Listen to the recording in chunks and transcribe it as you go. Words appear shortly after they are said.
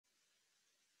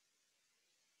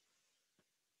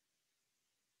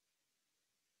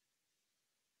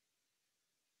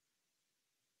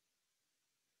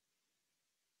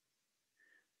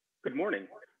Good morning.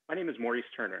 My name is Maurice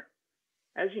Turner.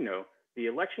 As you know, the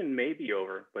election may be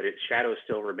over, but its shadow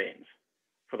still remains.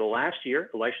 For the last year,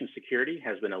 election security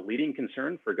has been a leading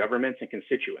concern for governments and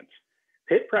constituents.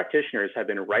 Pitt practitioners have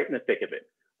been right in the thick of it,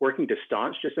 working to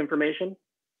staunch disinformation,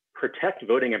 protect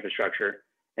voting infrastructure,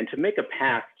 and to make a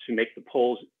path to make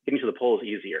getting to the polls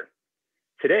easier.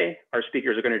 Today, our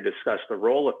speakers are going to discuss the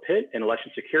role of Pitt in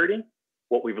election security,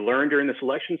 what we've learned during this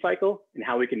election cycle, and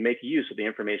how we can make use of the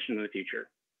information in the future.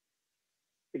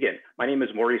 Again, my name is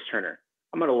Maurice Turner.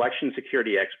 I'm an election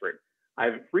security expert.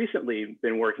 I've recently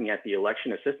been working at the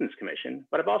Election Assistance Commission,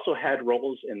 but I've also had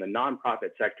roles in the nonprofit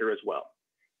sector as well.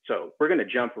 So we're going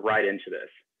to jump right into this.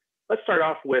 Let's start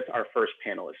off with our first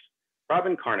panelist,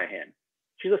 Robin Carnahan.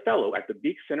 She's a fellow at the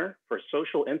Beek Center for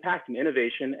Social Impact and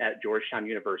Innovation at Georgetown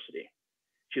University.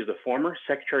 She's the former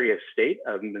Secretary of State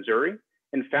of Missouri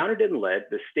and founded and led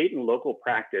the state and local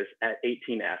practice at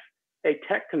 18F, a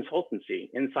tech consultancy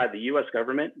inside the US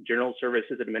Government General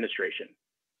Services Administration.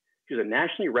 She's a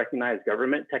nationally recognized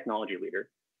government technology leader,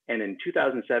 and in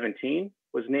 2017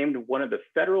 was named one of the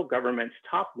federal government's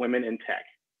top women in tech.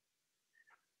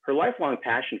 Her lifelong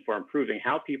passion for improving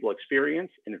how people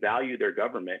experience and value their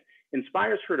government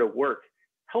inspires her to work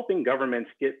helping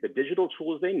governments get the digital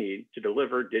tools they need to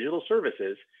deliver digital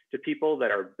services to people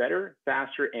that are better,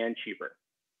 faster, and cheaper.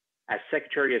 As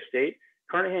Secretary of State,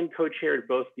 Carnahan co-chaired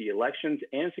both the Elections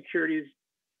and Securities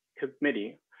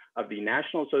Committee of the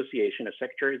National Association of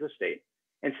Secretaries of State,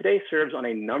 and today serves on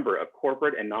a number of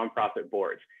corporate and nonprofit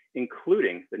boards,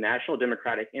 including the National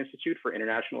Democratic Institute for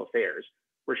International Affairs,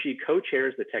 where she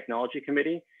co-chairs the Technology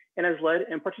Committee and has led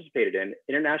and participated in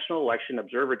international election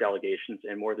observer delegations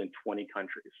in more than 20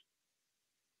 countries.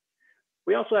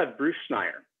 We also have Bruce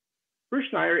Schneier. Bruce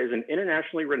Schneier is an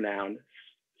internationally renowned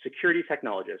security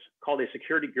technologist called a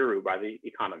security guru by The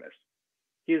Economist.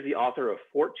 He is the author of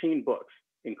 14 books,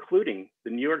 including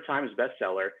the New York Times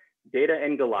bestseller, Data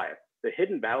and Goliath, The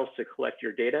Hidden Battles to Collect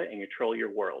Your Data and Control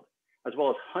Your World, as well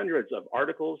as hundreds of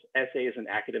articles, essays, and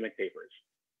academic papers.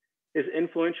 His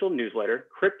influential newsletter,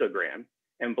 Cryptogram,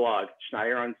 and blog,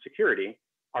 Schneier on Security,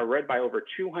 are read by over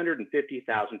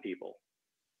 250,000 people.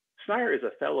 Schneier is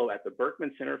a fellow at the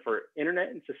Berkman Center for Internet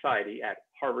and Society at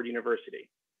Harvard University,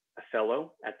 a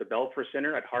fellow at the Belfer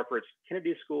Center at Harvard's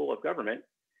Kennedy School of Government,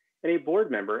 and a board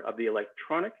member of the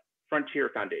Electronic Frontier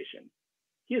Foundation.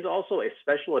 He is also a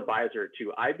special advisor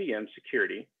to IBM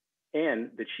Security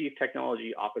and the Chief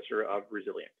Technology Officer of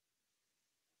Resilient.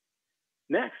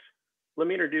 Next, let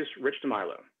me introduce Rich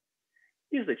DeMillo.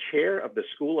 He is the chair of the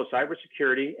School of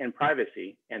Cybersecurity and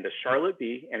Privacy and the Charlotte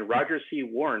B. and Roger C.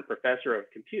 Warren Professor of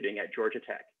Computing at Georgia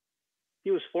Tech.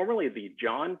 He was formerly the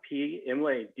John P.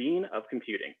 Imlay Dean of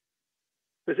Computing.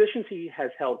 Positions he has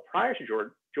held prior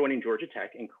to joining Georgia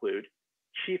Tech include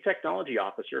Chief Technology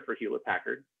Officer for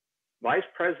Hewlett-Packard, Vice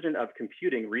President of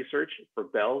Computing Research for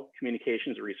Bell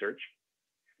Communications Research,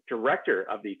 Director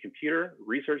of the Computer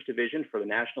Research Division for the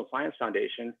National Science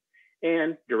Foundation,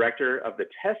 and Director of the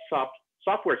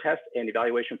Software Test and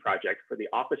Evaluation Project for the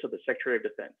Office of the Secretary of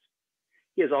Defense.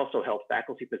 He has also held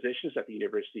faculty positions at the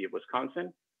University of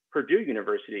Wisconsin, Purdue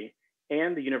University,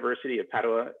 and the University of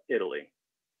Padua, Italy.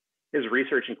 His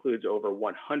research includes over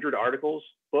 100 articles,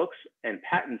 books, and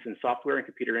patents in software and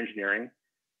computer engineering,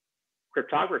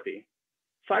 cryptography,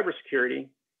 cybersecurity,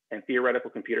 and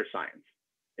theoretical computer science.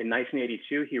 In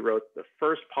 1982, he wrote the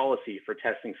first policy for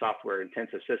testing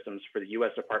software-intensive systems for the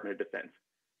US Department of Defense.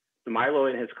 DeMillo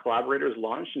and his collaborators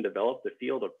launched and developed the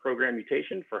field of program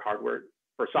mutation for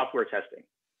software testing.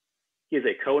 He is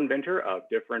a co-inventor of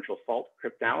differential fault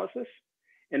cryptanalysis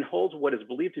and holds what is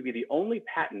believed to be the only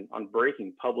patent on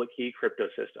breaking public key crypto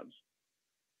systems.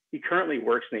 He currently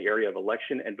works in the area of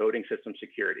election and voting system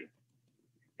security.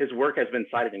 His work has been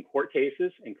cited in court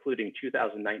cases, including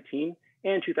 2019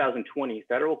 and 2020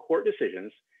 federal court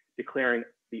decisions declaring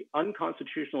the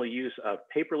unconstitutional use of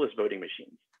paperless voting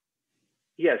machines.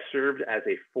 He has served as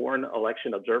a foreign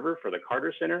election observer for the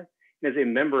Carter Center and is a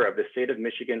member of the State of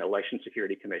Michigan Election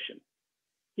Security Commission.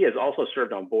 He has also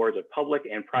served on boards of public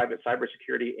and private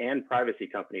cybersecurity and privacy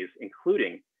companies,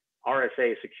 including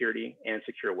RSA Security and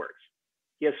SecureWorks.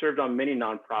 He has served on many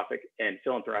nonprofit and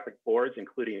philanthropic boards,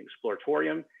 including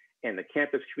Exploratorium and the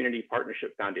Campus Community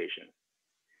Partnership Foundation.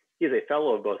 He is a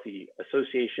fellow of both the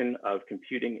Association of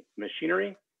Computing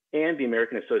Machinery and the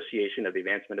American Association of the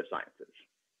Advancement of Sciences.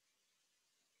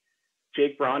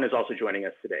 Jake Braun is also joining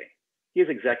us today. He is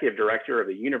Executive Director of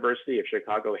the University of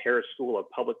Chicago Harris School of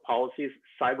Public Policy's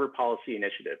Cyber Policy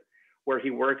Initiative, where he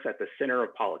works at the Center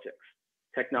of Politics,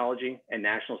 Technology, and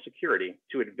National Security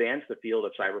to advance the field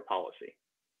of cyber policy.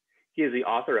 He is the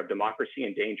author of Democracy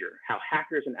in Danger: How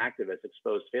Hackers and Activists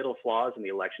Expose Fatal Flaws in the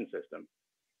Election System,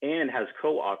 and has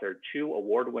co-authored 2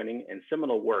 award-winning and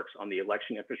seminal works on the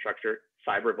election infrastructure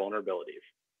cyber vulnerabilities.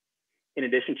 In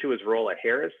addition to his role at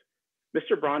Harris,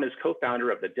 Mr. Braun is co-founder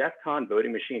of the DEF CON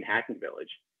Voting Machine Hacking Village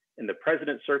and the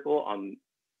President's Circle on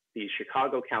the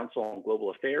Chicago Council on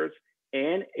Global Affairs,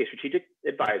 and a strategic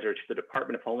advisor to the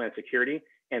Department of Homeland Security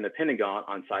and the Pentagon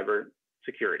on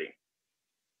cybersecurity.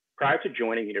 Prior to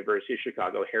joining University of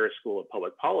Chicago Harris School of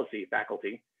Public Policy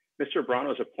faculty, Mr. Braun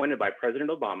was appointed by President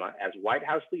Obama as White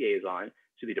House liaison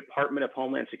to the Department of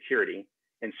Homeland Security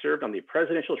and served on the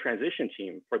presidential transition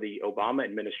team for the Obama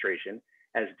administration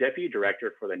as Deputy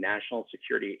Director for the National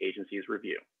Security Agency's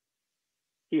Review.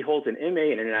 He holds an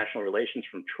MA in International Relations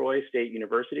from Troy State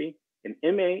University, an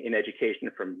MA in Education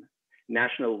from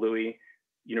National Louis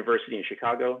University in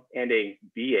Chicago, and a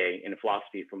BA in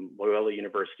Philosophy from Loyola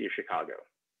University of Chicago.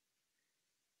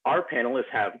 Our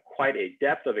panelists have quite a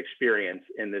depth of experience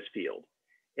in this field,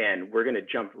 and we're going to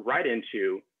jump right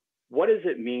into what does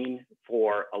it mean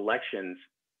for elections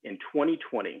in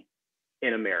 2020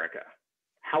 in America?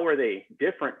 How are they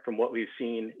different from what we've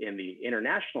seen in the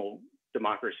international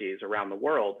democracies around the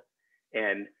world,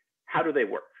 and how do they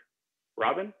work?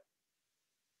 Robin?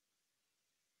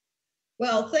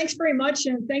 Well, thanks very much,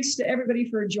 and thanks to everybody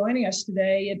for joining us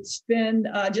today. It's been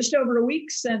just over a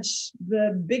week since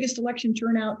the biggest election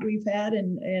turnout we've had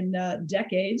in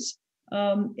decades,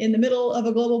 in the middle of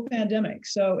a global pandemic.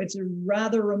 So it's a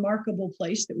rather remarkable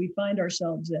place that we find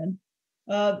ourselves in.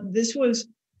 This was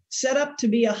set up to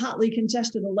be a hotly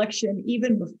contested election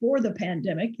even before the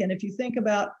pandemic. And if you think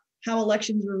about how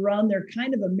elections are run, they're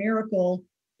kind of a miracle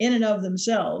in and of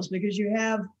themselves, because you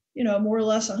have, you know, more or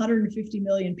less 150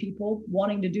 million people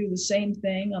wanting to do the same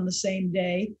thing on the same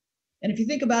day. And if you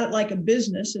think about it like a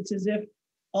business, it's as if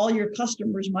all your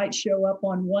customers might show up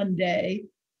on one day,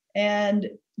 and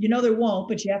you know they won't,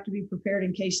 but you have to be prepared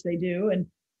in case they do. And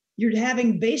you're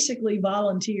having basically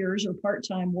volunteers or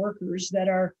part-time workers that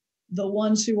are the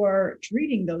ones who are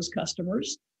treating those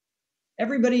customers.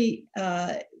 Everybody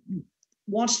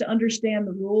wants to understand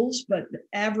the rules, but the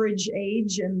average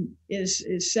age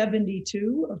is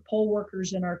 72 of poll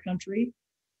workers in our country.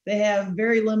 They have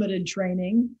very limited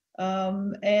training,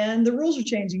 and the rules are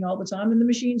changing all the time, and the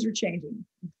machines are changing.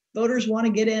 Voters want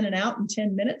to get in and out in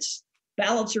 10 minutes.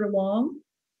 Ballots are long,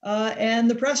 and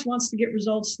the press wants to get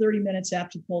results 30 minutes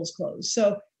after polls close.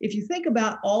 So if you think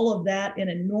about all of that in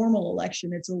a normal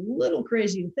election, it's a little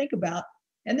crazy to think about.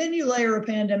 And then you layer a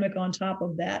pandemic on top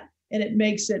of that, and it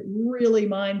makes it really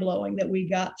mind-blowing that we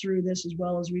got through this as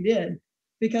well as we did,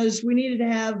 because we needed to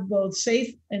have both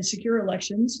safe and secure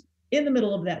elections in the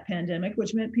middle of that pandemic,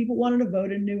 which meant people wanted to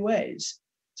vote in new ways.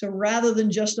 So rather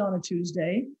than just on a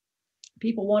Tuesday,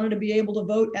 people wanted to be able to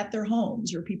vote at their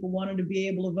homes, or people wanted to be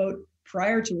able to vote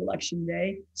prior to election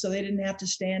day, so they didn't have to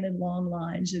stand in long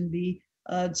lines and be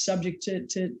subject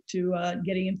to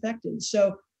getting infected.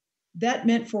 So that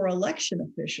meant for election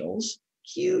officials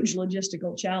huge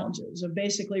logistical challenges of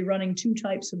basically running 2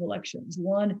 types of elections: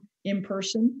 one in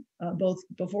person, both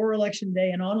before election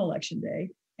day and on election day,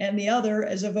 and the other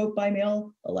as a vote by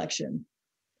mail election.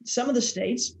 Some of the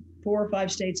states, 4 or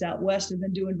 5 states out west, have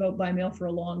been doing vote by mail for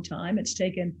a long time. It's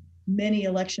taken many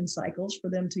election cycles for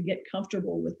them to get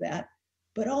comfortable with that.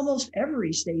 But almost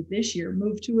every state this year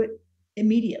moved to it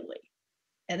immediately.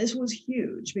 And this was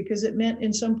huge because it meant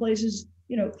in some places,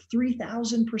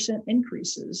 3,000%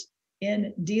 increases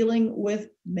in dealing with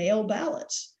mail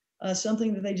ballots,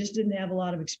 something that they just didn't have a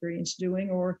lot of experience doing,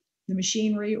 or the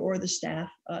machinery or the staff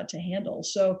to handle.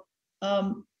 So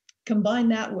combine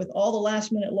that with all the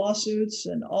last minute lawsuits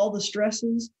and all the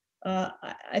stresses,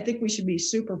 I think we should be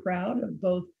super proud of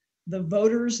both the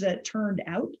voters that turned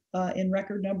out in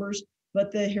record numbers,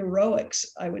 but the heroics,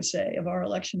 I would say, of our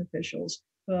election officials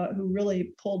who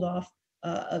really pulled off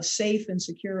a safe and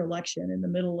secure election in the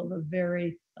middle of a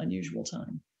very unusual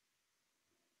time.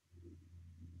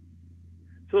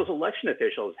 So those election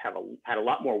officials have had a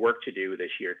lot more work to do this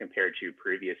year compared to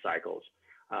previous cycles.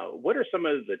 What are some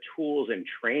of the tools and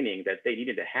training that they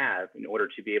needed to have in order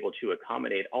to be able to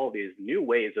accommodate all these new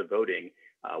ways of voting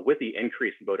with the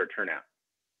increased voter turnout?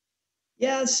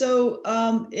 Yeah, so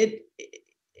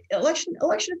election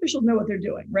officials know what they're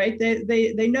doing, right?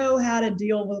 They know how to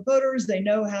deal with voters. They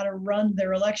know how to run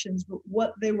their elections. But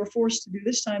what they were forced to do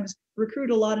this time is recruit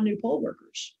a lot of new poll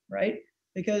workers, right?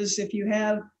 Because if you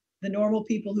have the normal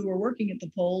people who were working at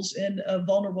the polls in a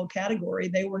vulnerable category,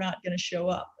 they were not going to show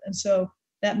up. And so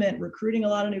that meant recruiting a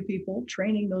lot of new people,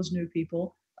 training those new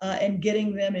people, and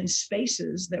getting them in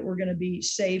spaces that were going to be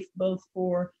safe both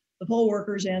for the poll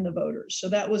workers and the voters. So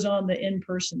that was on the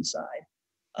in-person side.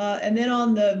 And then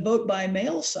on the vote by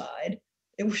mail side,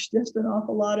 it was just an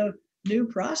awful lot of new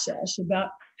process about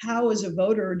how as a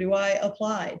voter do I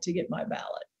apply to get my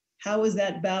ballot? How is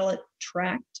that ballot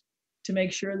tracked to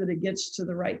make sure that it gets to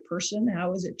the right person?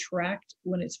 How is it tracked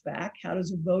when it's back? How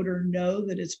does a voter know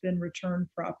that it's been returned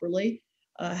properly?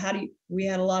 We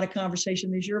had a lot of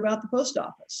conversation this year about the post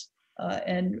office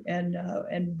and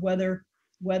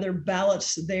whether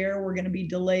ballots there were going to be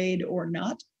delayed or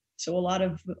not. So a lot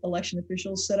of election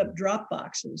officials set up drop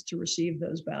boxes to receive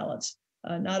those ballots.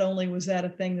 Not only was that a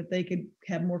thing that they could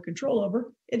have more control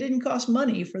over, it didn't cost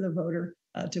money for the voter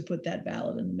to put that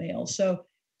ballot in the mail. So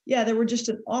yeah, there were just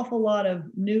an awful lot of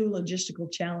new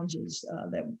logistical challenges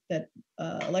that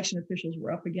election officials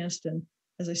were up against. And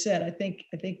as I said, I think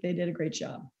they did a great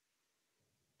job.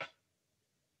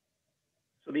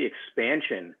 So the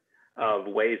expansion of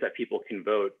ways that people can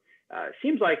vote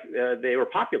seems like they were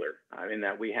popular in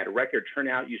that we had a record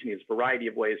turnout using this variety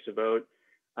of ways to vote.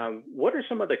 What are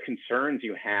some of the concerns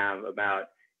you have about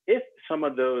if some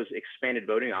of those expanded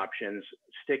voting options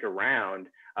stick around,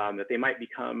 that they might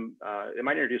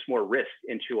introduce more risk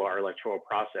into our electoral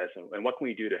process, and what can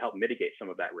we do to help mitigate some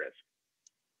of that risk?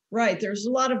 Right, there's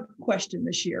a lot of question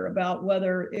this year about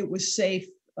whether it was safe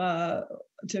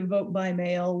to vote by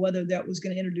mail, whether that was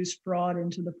going to introduce fraud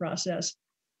into the process.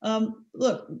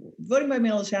 Look, voting by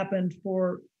mail has happened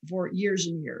for years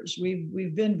and years.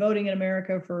 We've been voting in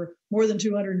America for more than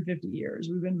 250 years.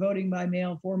 We've been voting by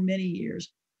mail for many years.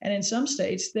 And in some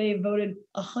states, they voted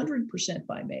 100%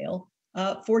 by mail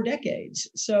for decades.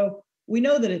 So we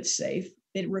know that it's safe.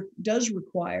 It does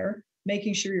require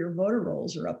making sure your voter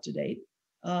rolls are up to date.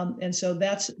 And so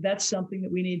that's something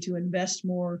that we need to invest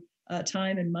more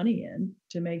time and money in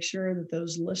to make sure that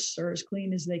those lists are as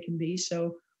clean as they can be.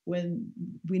 So when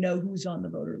we know who's on the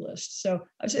voter list. So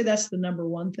I'd say that's the number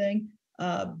one thing.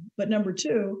 But number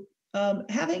two,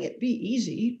 having it be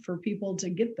easy for people to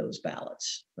get those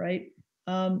ballots, right?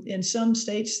 In some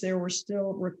states, there were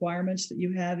still requirements that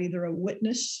you have either a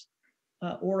witness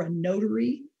or a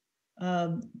notary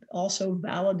also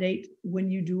validate when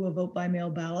you do a vote by mail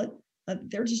ballot.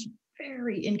 They're just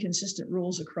very inconsistent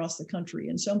rules across the country.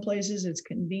 In some places, it's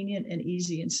convenient and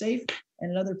easy and safe.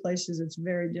 And in other places, it's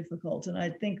very difficult. And I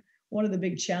think one of the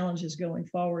big challenges going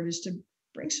forward is to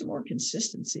bring some more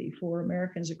consistency for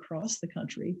Americans across the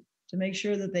country to make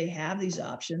sure that they have these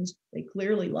options, they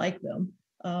clearly like them,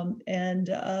 and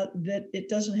that it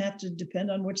doesn't have to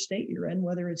depend on which state you're in,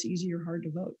 whether it's easy or hard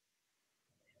to vote.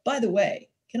 By the way,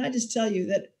 can I just tell you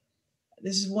that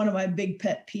this is one of my big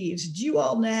pet peeves. Do you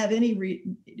all have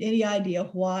any idea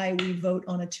why we vote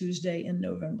on a Tuesday in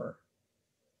November?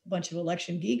 A bunch of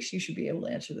election geeks, you should be able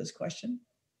to answer this question.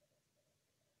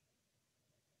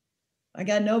 I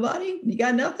got nobody? You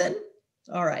got nothing?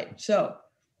 All right, so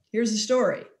here's the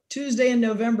story. Tuesday in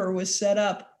November was set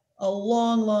up a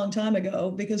long, long time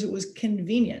ago because it was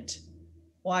convenient.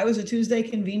 Why was a Tuesday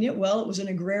convenient? Well, it was an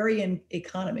agrarian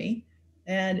economy.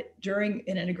 And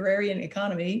in an agrarian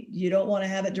economy, you don't want to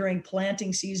have it during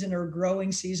planting season or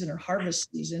growing season or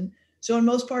harvest season. So in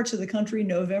most parts of the country,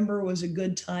 November was a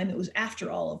good time. It was after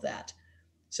all of that.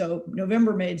 So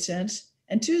November made sense.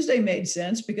 And Tuesday made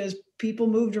sense because people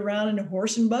moved around in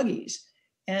horse and buggies.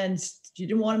 And you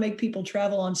didn't want to make people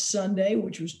travel on Sunday,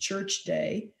 which was church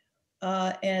day.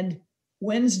 And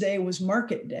Wednesday was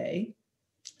market day.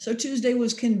 So Tuesday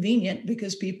was convenient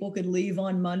because people could leave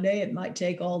on Monday. It might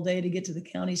take all day to get to the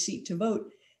county seat to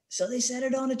vote. So they set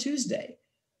it on a Tuesday.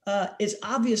 It's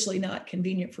obviously not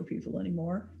convenient for people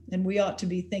anymore. And we ought to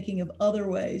be thinking of other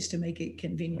ways to make it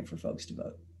convenient for folks to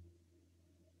vote.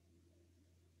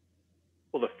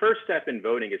 Well, the first step in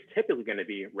voting is typically going to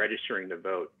be registering to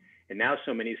vote. And now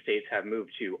so many states have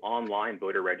moved to online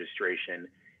voter registration.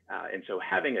 And so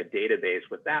having a database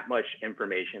with that much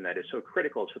information that is so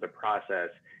critical to the process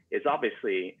is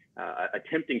obviously a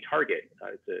tempting target.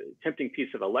 It's a tempting piece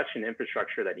of election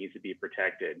infrastructure that needs to be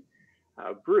protected.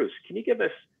 Bruce, can you give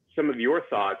us some of your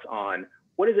thoughts on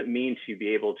what does it mean to be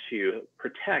able to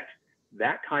protect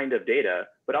that kind of data,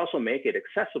 but also make it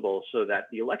accessible so that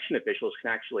the election officials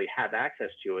can actually have access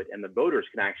to it and the voters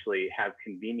can actually have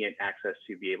convenient access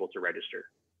to be able to register?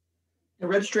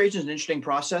 Registration is an interesting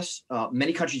process.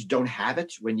 Many countries don't have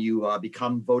it. When you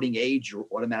become voting age, you're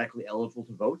automatically eligible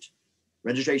to vote.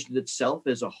 Registration itself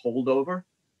is a holdover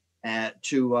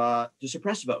to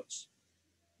suppress votes.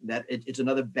 It's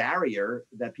another barrier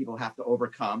that people have to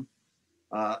overcome.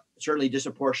 Certainly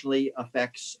disproportionately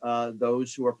affects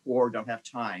those who are poor, don't have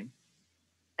time.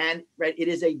 And it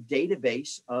is a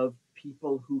database of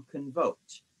people who can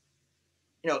vote.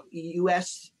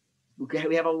 U.S.,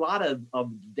 we have a lot of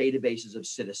databases of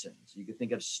citizens. You could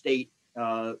think of state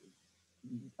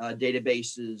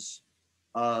databases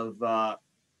of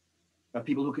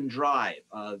people who can drive,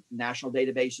 national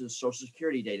databases, social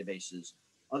security databases,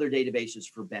 other databases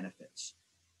for benefits.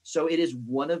 So it is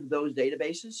one of those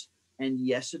databases. And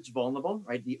yes, it's vulnerable,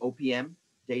 right? The OPM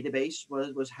database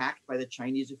was hacked by the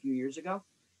Chinese a few years ago.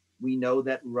 We know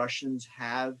that Russians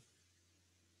have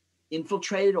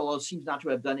infiltrated, although it seems not to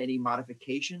have done any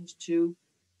modifications to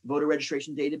voter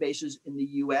registration databases in the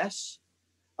US.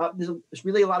 There's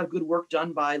really a lot of good work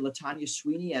done by LaTanya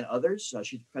Sweeney and others.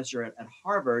 She's a professor at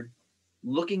Harvard,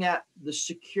 looking at the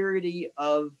security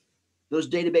of those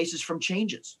databases from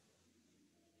changes.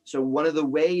 So one of the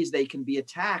ways they can be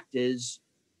attacked is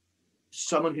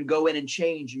someone can go in and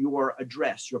change your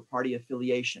address, your party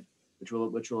affiliation, which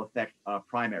will affect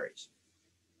primaries.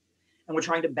 And we're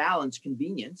trying to balance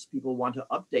convenience. People want to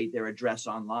update their address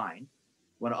online,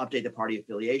 want to update the party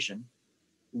affiliation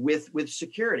with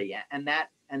security, and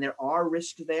there are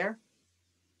risks there.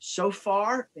 So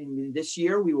far, in this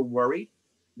year, we were worried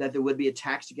that there would be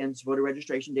attacks against voter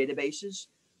registration databases,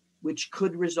 which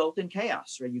could result in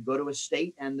chaos. Right? You go to a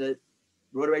state and the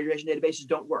voter registration databases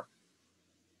don't work.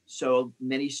 So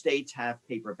many states have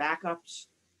paper backups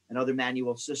and other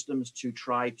manual systems to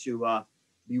try to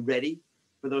be ready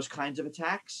for those kinds of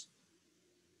attacks.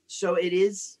 So it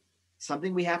is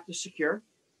something we have to secure.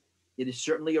 It is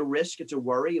certainly a risk. It's a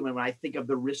worry. And when I think of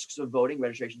the risks of voting,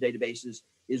 registration databases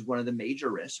is one of the major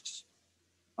risks.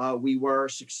 We were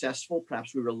successful,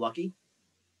 perhaps we were lucky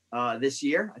this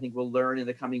year. I think we'll learn in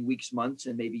the coming weeks, months,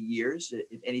 and maybe years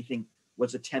if anything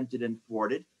was attempted and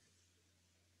thwarted.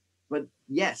 But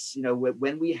yes,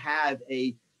 when we have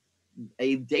a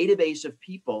database of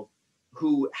people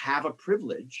who have a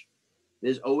privilege,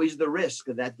 there's always the risk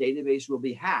that that database will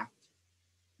be hacked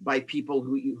by people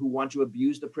who want to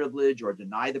abuse the privilege or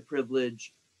deny the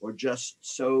privilege or just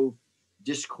sow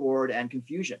discord and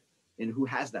confusion in who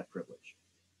has that privilege.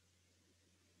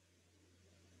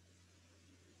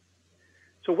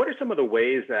 So what are some of the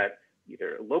ways that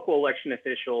either local election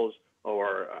officials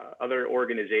or other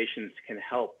organizations can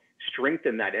help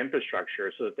strengthen that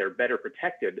infrastructure so that they're better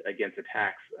protected against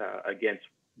attacks against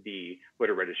the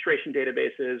voter registration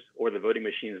databases or the voting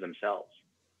machines themselves?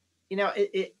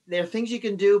 There are things you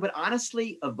can do, but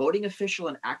honestly, a voting official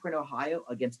in Akron, Ohio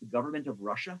against the government of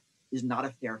Russia is not a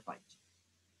fair fight.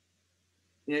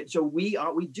 So we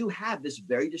do have this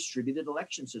very distributed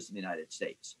election system in the United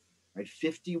States, right?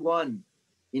 51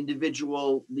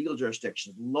 individual legal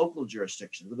jurisdictions, local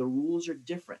jurisdictions, where the rules are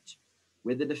different,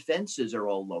 where the defenses are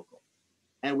all local.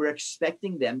 And we're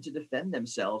expecting them to defend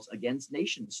themselves against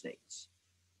nation states.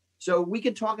 So we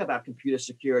can talk about computer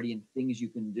security and things you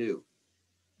can do.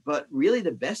 But really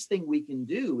the best thing we can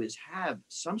do is have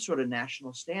some sort of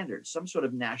national standards, some sort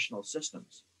of national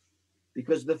systems,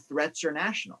 because the threats are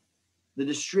national. The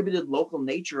distributed local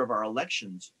nature of our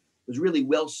elections was really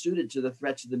well suited to the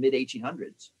threats of the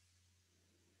mid-1800s.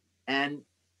 And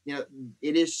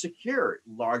it is secure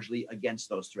largely against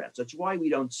those threats. That's why we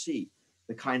don't see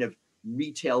the kind of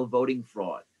retail voting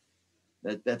fraud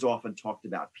that's often talked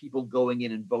about. People going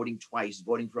in and voting twice,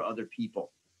 voting for other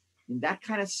people. And that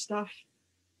kind of stuff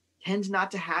tends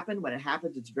not to happen. When it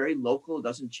happens, it's very local. It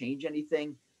doesn't change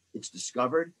anything. It's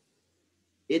discovered.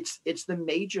 It's the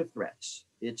major threats.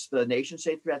 It's the nation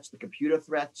state threats, the computer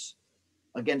threats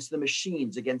against the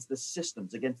machines, against the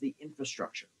systems, against the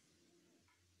infrastructure.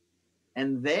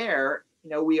 And there,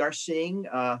 we are seeing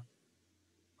the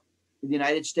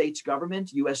United States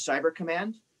government, U.S. Cyber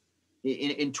Command,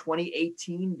 in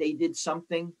 2018, they did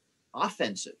something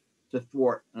offensive to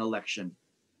thwart an election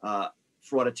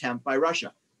fraud attempt by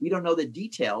Russia. We don't know the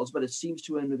details, but it seems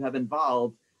to have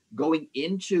involved going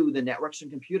into the networks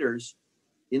and computers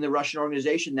in the Russian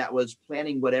organization that was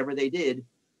planning whatever they did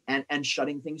and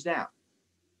shutting things down.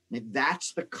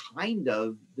 That's the kind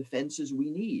of defenses we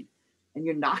need. And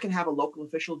you're not going to have a local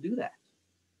official do that.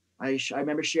 I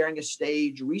remember sharing a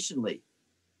stage recently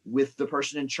with the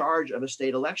person in charge of a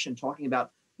state election talking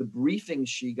about the briefings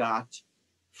she got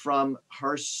from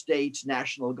her state's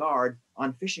National Guard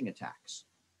on phishing attacks.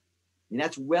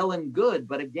 That's well and good,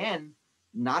 but again,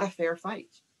 not a fair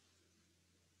fight.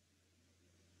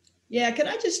 Yeah, can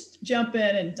I just jump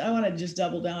in? And I want to just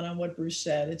double down on what Bruce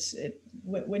said.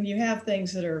 When you have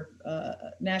things that are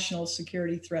national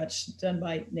security threats done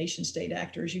by nation state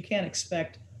actors, you can't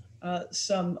expect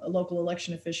some local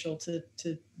election official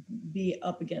to be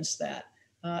up against that.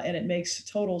 And it makes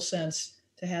total sense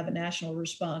to have a national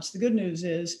response. The good news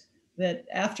is that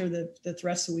after the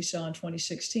threats that we saw in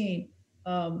 2016,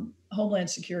 Homeland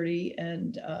Security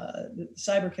and the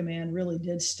Cyber Command really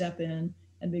did step in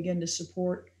and begin to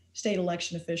support state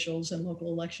election officials and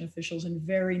local election officials in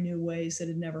very new ways that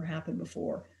had never happened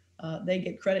before. They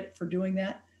get credit for doing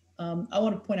that. I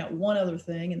want to point out one other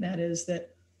thing, and that is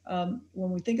that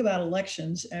when we think about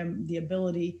elections and the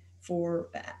ability for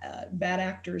bad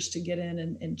actors to get in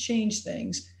and change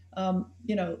things,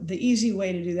 the easy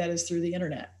way to do that is through the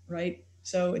internet, right?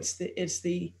 So it's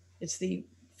the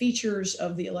features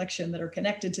of the election that are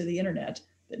connected to the internet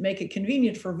that make it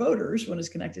convenient for voters when it's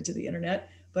connected to the internet,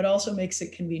 but also makes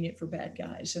it convenient for bad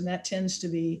guys. And that tends to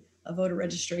be voter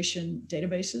registration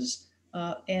databases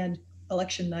and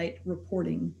election night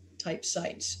reporting type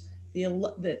sites.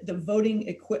 The voting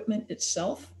equipment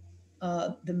itself,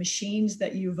 the machines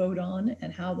that you vote on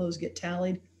and how those get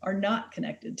tallied are not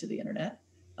connected to the internet.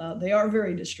 They are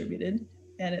very distributed,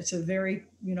 and it's a very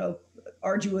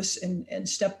arduous and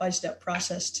step-by-step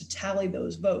process to tally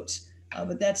those votes.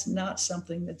 But that's not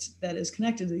something that is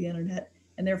connected to the internet,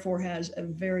 and therefore has a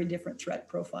very different threat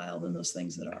profile than those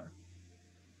things that are.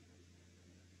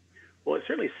 Well, it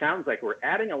certainly sounds like we're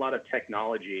adding a lot of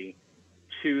technology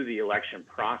to the election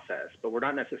process, but we're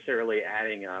not necessarily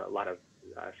adding a lot of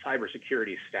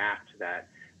cybersecurity staff to that.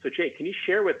 So Jake, can you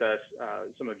share with us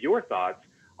some of your thoughts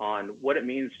on what it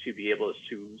means to be able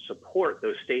to support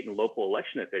those state and local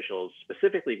election officials,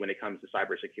 specifically when it comes to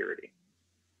cybersecurity?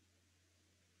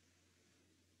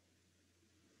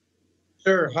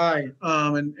 Sure. Hi,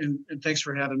 and thanks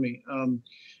for having me.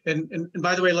 And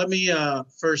by the way, let me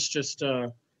first just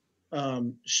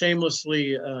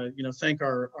shamelessly, thank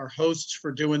our hosts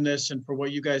for doing this and for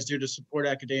what you guys do to support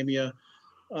academia.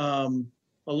 A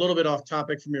little bit off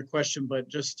topic from your question, but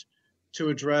just to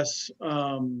address,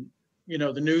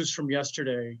 the news from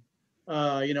yesterday.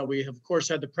 We have, of course,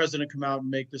 had the president come out and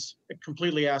make this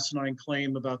completely asinine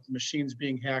claim about the machines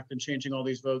being hacked and changing all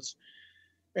these votes.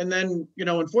 And then,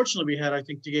 unfortunately, we had, I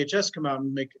think, DHS come out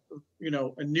and make,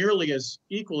 a nearly as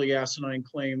equally asinine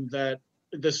claim that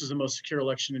this is the most secure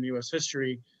election in U.S.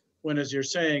 history, when, as you're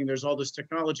saying, there's all this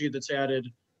technology that's added.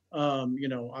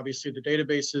 Obviously, the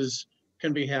databases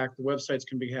can be hacked, the websites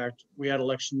can be hacked. We had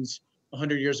elections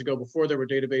 100 years ago before there were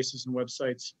databases and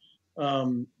websites,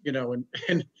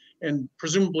 and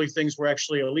presumably things were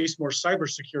actually at least more cyber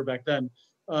secure back then.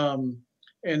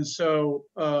 And so,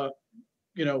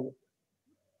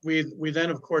 we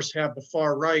then, of course, have the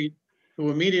far right,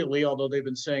 who immediately, although they've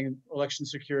been saying election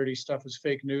security stuff is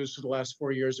fake news for the last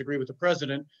 4 years, agree with the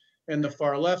president, and the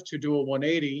far left, who do a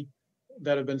 180,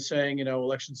 that have been saying,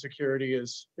 election security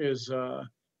is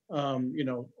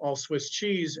all Swiss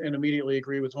cheese, and immediately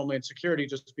agree with Homeland Security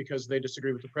just because they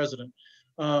disagree with the president.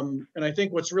 And I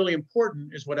think what's really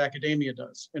important is what academia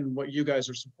does and what you guys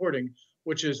are supporting,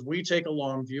 which is we take a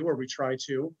long view, or we try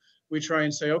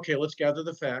and say, okay, let's gather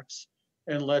the facts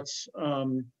and let's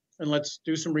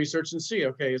do some research and see,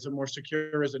 okay, is it more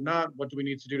secure? Is it not? What do we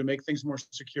need to do to make things more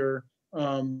secure?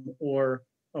 Or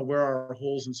where are our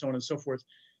holes, and so on and so forth.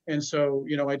 And so,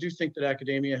 I do think that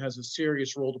academia has a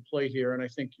serious role to play here. And I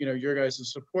think, your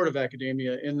guys' support of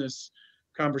academia in this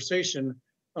conversation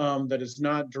that is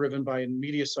not driven by a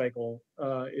media cycle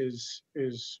is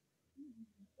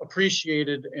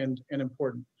appreciated and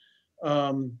important.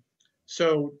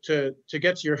 So to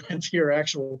get to your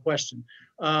actual question,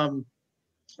 one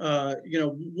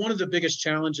of the biggest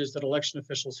challenges that election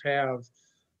officials have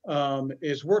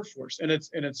is workforce, and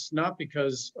it's not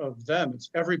because of them. It's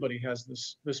everybody has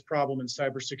this problem in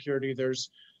cybersecurity. There's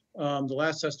the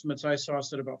last estimates I saw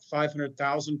said about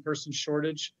 500,000 person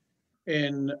shortage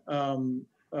in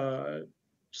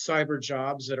cyber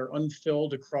jobs that are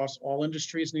unfilled across all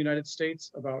industries in the United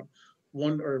States. About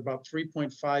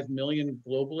 3.5 million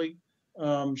globally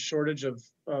shortage of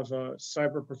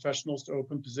cyber professionals to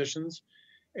open positions.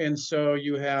 And so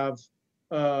you have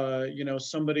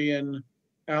somebody in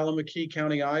Allamakee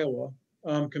County, Iowa,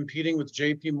 competing with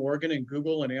JP Morgan and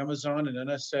Google and Amazon and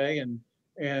NSA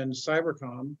and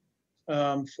Cybercom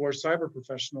for cyber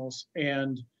professionals.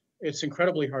 And it's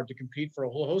incredibly hard to compete for a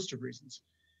whole host of reasons.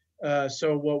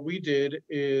 So what we did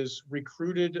is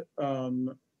recruited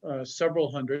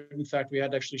several hundred. In fact, we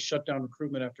had to actually shut down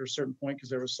recruitment after a certain point because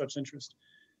there was such interest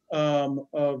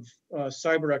of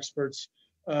cyber experts,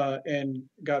 and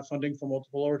got funding from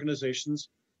multiple organizations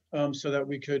so that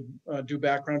we could do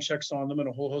background checks on them and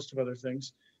a whole host of other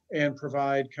things, and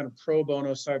provide kind of pro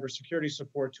bono cybersecurity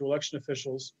support to election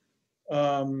officials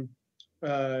to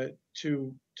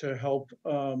help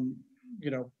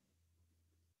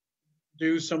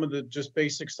do some of the just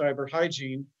basic cyber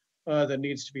hygiene that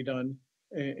needs to be done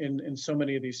in so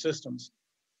many of these systems.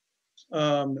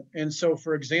 And so,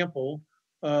 for example,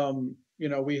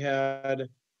 we had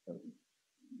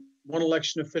one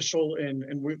election official,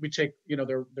 and we take, you know,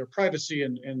 their privacy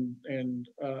and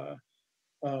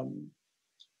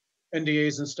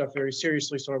NDAs and stuff very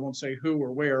seriously, so I won't say who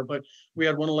or where, but we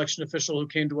had one election official who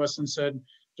came to us and said,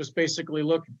 just basically,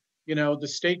 look, you know, the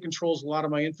state controls a lot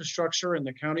of my infrastructure and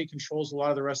the county controls a lot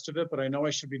of the rest of it, but I know I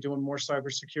should be doing more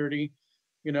cybersecurity.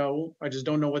 You know, I just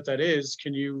don't know what that is.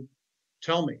 Can you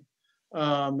tell me?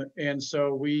 And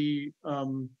so we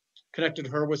connected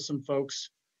her with some folks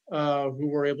who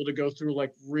were able to go through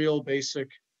like real basic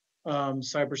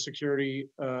cybersecurity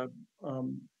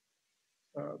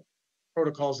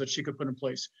protocols that she could put in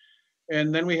place.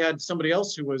 And then we had somebody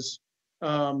else who was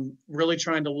really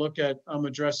trying to look at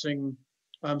addressing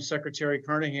Secretary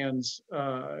Carnahan's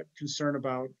concern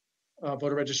about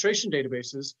voter registration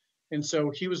databases. And so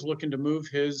he was looking to move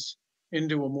his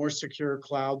into a more secure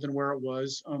cloud than where it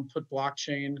was, put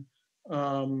blockchain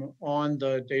on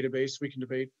the database. We can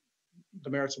debate the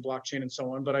merits of blockchain and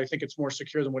so on, but I think it's more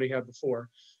secure than what he had before.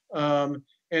 And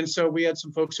so we had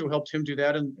some folks who helped him do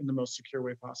that in the most secure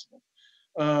way possible.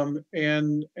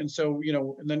 And so, you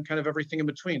know, and then kind of everything in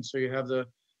between. So you have the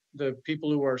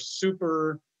people who are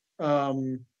super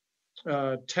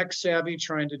tech savvy,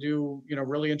 trying to do, you know,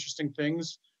 really interesting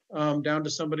things, down to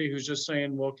somebody who's just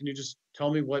saying, well, can you just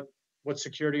tell me what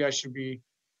security I should be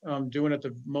doing at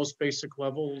the most basic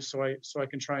level, so I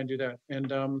can try and do that. And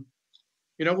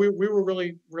you know, we were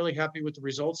really happy with the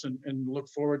results, and look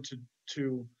forward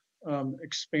to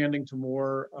expanding to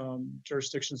more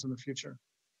jurisdictions in the future.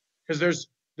 Because there's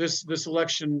this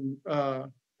election, the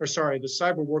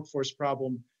cyber workforce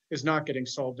problem is not getting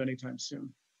solved anytime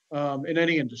soon in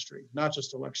any industry, not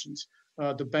just elections.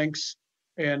 The banks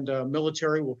and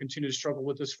military will continue to struggle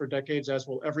with this for decades, as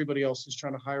will everybody else who's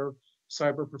trying to hire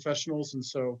cyber professionals. And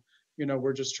so, you know,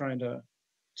 we're just trying to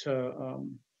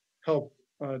help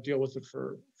deal with it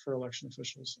for election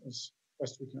officials as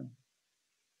best we can.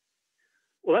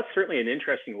 Well, that's certainly an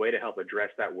interesting way to help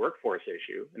address that workforce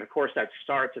issue. And of course, that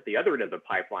starts at the other end of the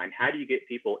pipeline. How do you get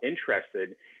people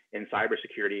interested in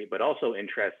cybersecurity, but also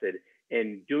interested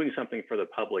in doing something for the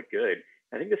public good?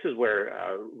 I think this is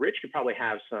where Rich could probably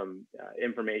have some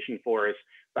information for us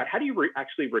about how do you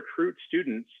actually recruit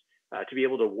students to be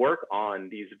able to work on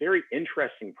these very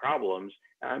interesting problems.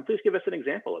 Please give us an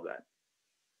example of that.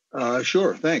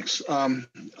 Sure, thanks. And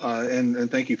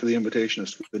thank you for the invitation.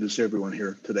 It's good to see everyone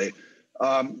here today.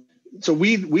 So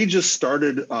we just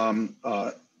started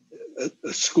a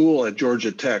school at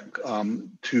Georgia Tech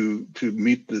to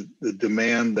meet the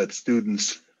demand that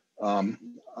students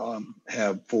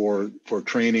have for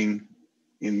training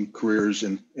in careers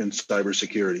in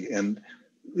cybersecurity. And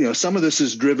you know, some of this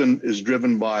is driven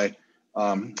by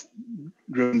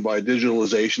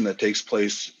digitalization that takes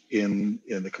place in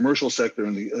the commercial sector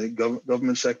and the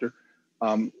government sector.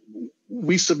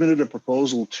 We submitted a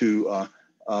proposal for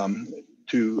a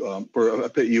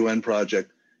PIT UN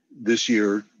project this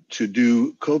year to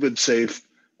do COVID-safe,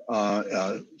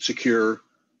 secure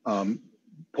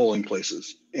polling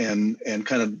places, and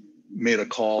kind of made a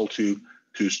call to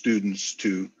students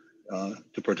to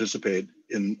participate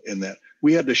in that.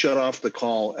 We had to shut off the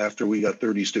call after we got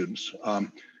 30 students.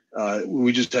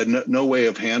 We just had no way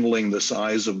of handling the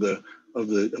size of the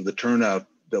turnout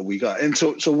that we got. And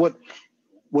so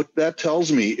what that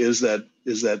tells me is that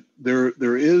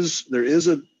there is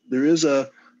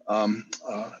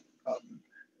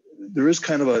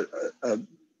kind of a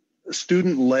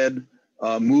student-led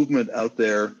movement out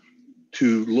there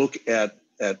to look at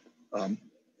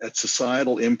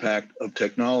societal impact of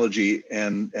technology,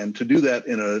 and to do that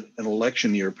in an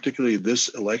election year, particularly this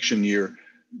election year,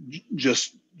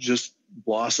 just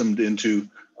blossomed into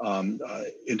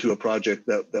a project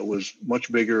that was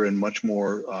much bigger and much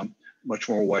more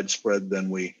widespread than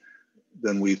we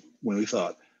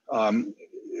thought.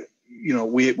 You know,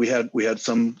 we had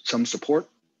some support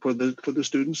for the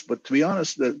students, but to be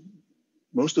honest, that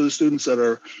most of the students that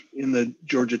are in the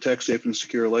Georgia Tech Safe and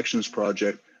Secure Elections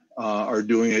project are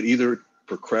doing it either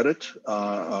for credit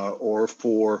or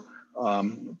for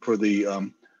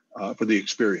the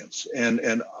experience.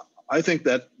 And I think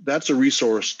that's a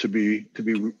resource to be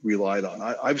relied on.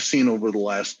 I've seen over the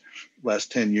last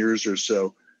 10 years or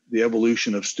so the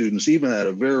evolution of students, even at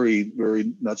a very,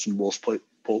 very nuts and bolts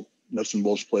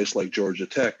place like Georgia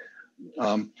Tech.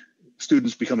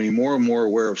 Students becoming more and more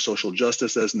aware of social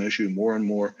justice as an issue, more and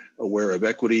more aware of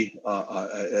equity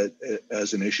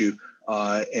as an issue,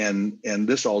 and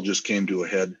this all just came to a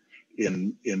head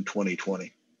in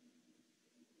 2020.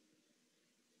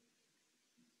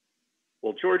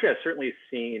 Well, Georgia has certainly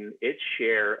seen its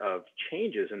share of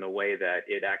changes in the way that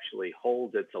it actually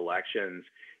holds its elections.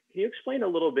 Can you explain a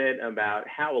little bit about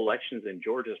how elections in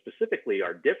Georgia specifically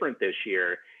are different this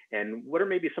year? And what are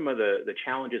maybe some of the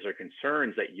challenges or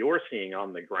concerns that you're seeing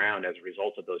on the ground as a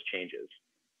result of those changes?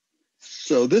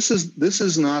 So this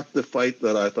is not the fight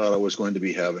that I thought I was going to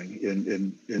be having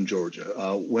in Georgia.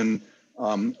 When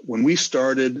we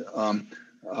started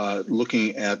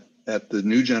looking at the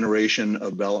new generation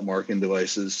of ballot marking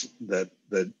devices that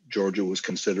Georgia was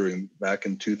considering back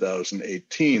in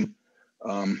 2018,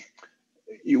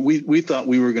 we thought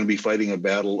we were going to be fighting a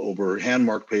battle over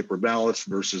hand-marked paper ballots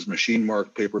versus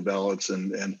machine-marked paper ballots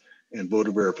and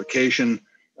voter verification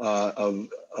of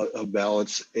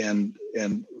ballots, and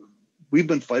we've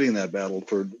been fighting that battle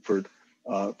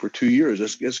for 2 years.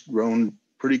 It's grown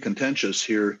pretty contentious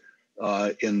here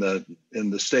in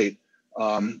the state,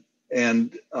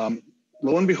 and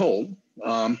lo and behold,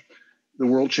 the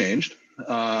world changed,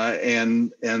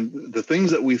 and the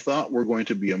things that we thought were going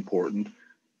to be important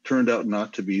turned out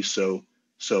not to be so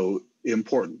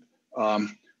important. I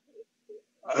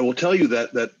will tell you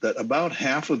that about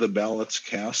half of the ballots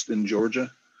cast in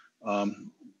Georgia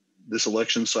this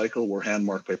election cycle were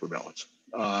hand-marked paper ballots,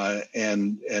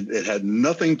 and it had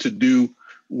nothing to do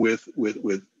with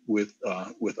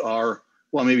our,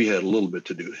 well, maybe it had a little bit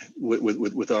to do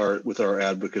with our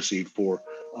advocacy for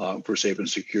safe and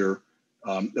secure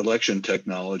election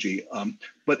technology,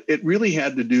 but it really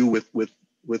had to do with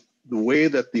the way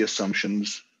that the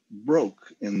assumptions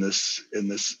broke in this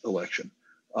election.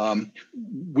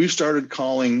 We've started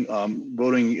calling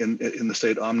voting in the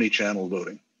state omni-channel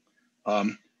voting.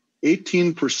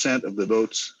 18% of the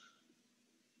votes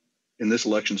in this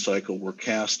election cycle were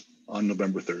cast on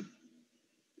November 3rd.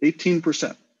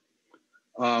 18%.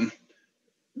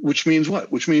 Which means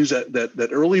what? Which means that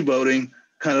early voting,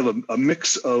 kind of a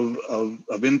mix of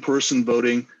in-person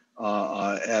voting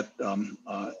at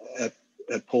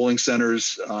polling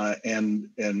centers and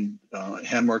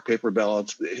hand-marked paper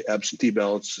ballots, absentee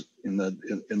ballots in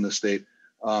the state,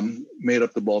 made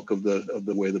up the bulk of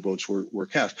the way the votes were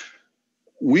cast.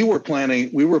 We were planning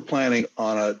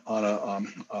on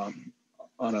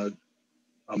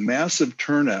a massive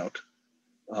turnout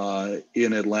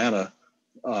in Atlanta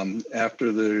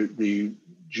after the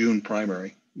June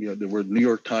primary. There were New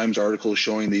York Times articles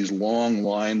showing these long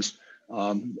lines,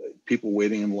 people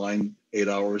waiting in line 8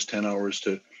 hours, 10 hours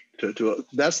to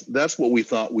that's what we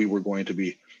thought we were going to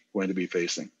be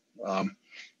facing.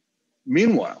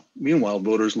 Meanwhile,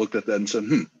 voters looked at that and said,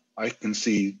 I can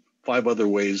see 5 other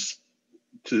ways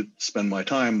to spend my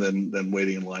time than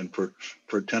waiting in line for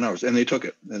 10 hours, and they took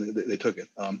it.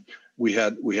 We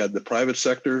had the private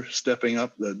sector stepping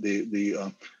up.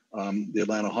 The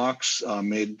Atlanta Hawks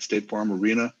made State Farm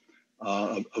Arena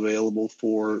available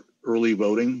for early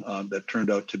voting. That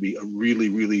turned out to be a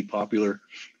really popular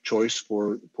choice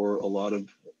for a lot of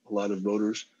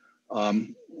voters.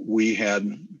 We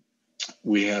had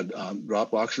drop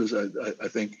boxes. I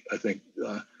think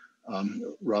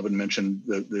Robin mentioned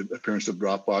the appearance of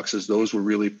drop boxes. Those were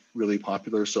really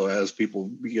popular. So as people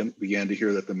began to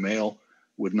hear that the mail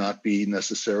would not be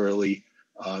necessarily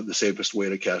the safest way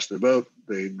to cast their vote,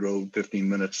 they drove 15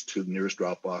 minutes to the nearest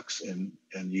drop box and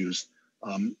used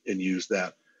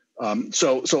that.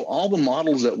 So all the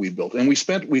models that we built, and we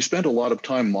spent a lot of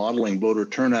time modeling voter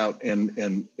turnout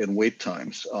and wait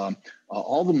times.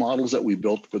 All the models that we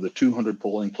built for the 200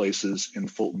 polling places in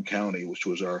Fulton County, which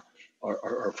was our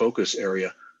focus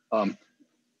area,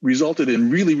 resulted in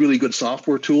really good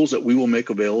software tools that we will make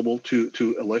available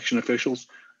to election officials.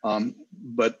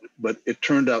 But it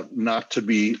turned out not to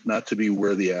be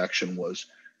where the action was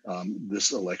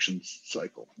this election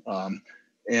cycle.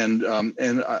 And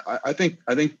I think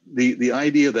the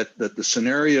idea that the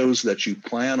scenarios that you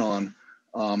plan on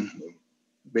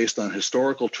based on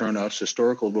historical turnouts,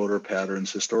 historical voter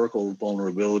patterns, historical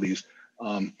vulnerabilities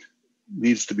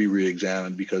needs to be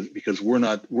reexamined because we're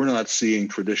not seeing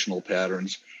traditional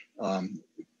patterns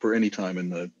for any time in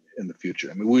the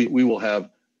future. I mean, we will have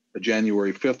a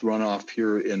January 5th runoff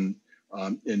here in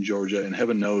Georgia, and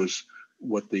heaven knows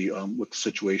what the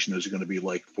situation is going to be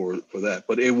like for that.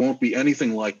 But it won't be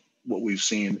anything like what we've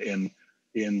seen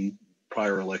in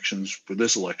prior elections for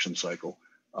this election cycle.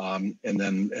 And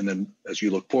then as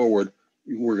you look forward,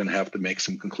 we're going to have to make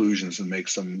some conclusions and make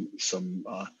some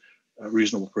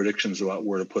reasonable predictions about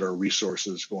where to put our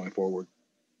resources going forward.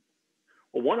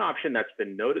 Well, one option that's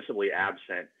been noticeably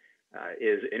absent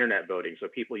is internet voting. So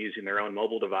people using their own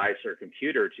mobile device or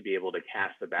computer to be able to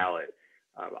cast a ballot.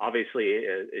 Obviously,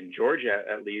 in Georgia,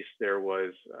 at least, there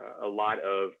was a lot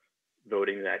of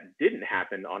voting that didn't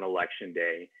happen on election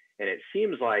day. And it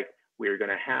seems like we're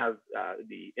going to have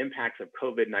the impacts of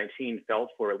COVID-19 felt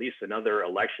for at least another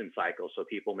election cycle. So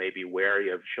people may be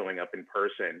wary of showing up in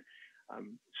person.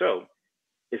 So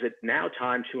is it now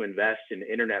time to invest in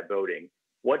internet voting?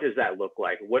 What does that look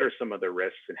like? What are some of the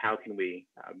risks, and how can we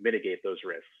mitigate those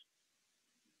risks?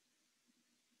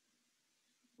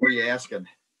 What are you asking?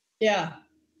 Yeah,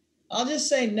 I'll just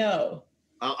say no.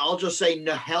 I'll just say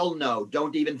no, hell no.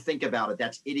 Don't even think about it.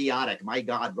 That's idiotic. My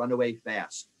God, run away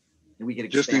fast. And we can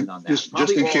expand on that.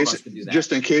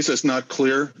 Just in case it's not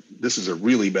clear, this is a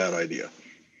really bad idea.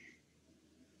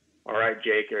 All right,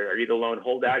 Jake, are you the lone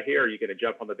holdout here, or are you going to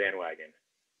jump on the bandwagon?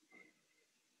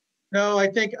 No,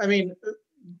 I mean,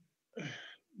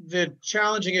 the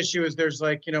challenging issue is there's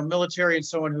like, military and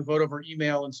so on who vote over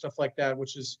email and stuff like that,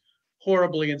 which is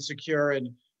horribly insecure. And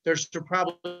there should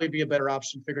probably be a better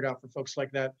option figured out for folks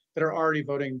like that are already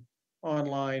voting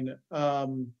online.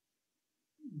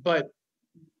 But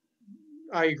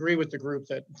I agree with the group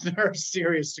that there are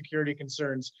serious security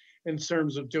concerns in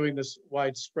terms of doing this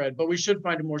widespread, but we should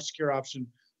find a more secure option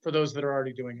for those that are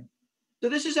already doing it. So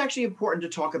this is actually important to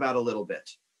talk about a little bit,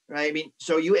 right? I mean,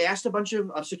 so you asked a bunch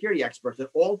of security experts that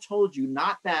all told you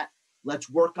not that let's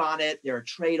work on it, there are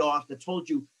trade-offs, that told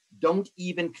you don't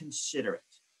even consider it.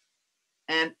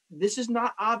 And this is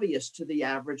not obvious to the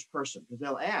average person, because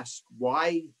they'll ask,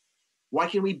 why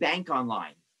can we bank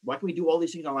online? Why can we do all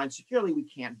these things online securely? We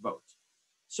can't vote.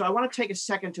 So I want to take a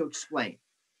second to explain.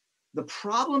 The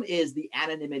problem is the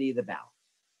anonymity of the ballot.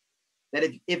 That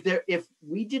if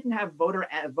we didn't have vote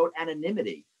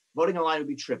anonymity, voting online would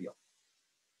be trivial.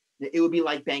 It would be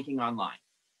like banking online.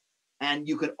 And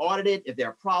you can audit it. If there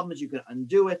are problems, you can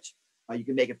undo it. You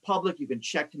can make it public. You can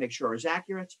check to make sure it's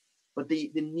accurate. But the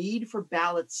need for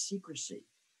ballot secrecy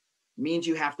means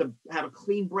you have to have a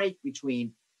clean break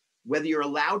between whether you're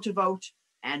allowed to vote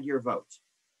and your vote.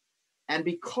 And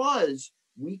because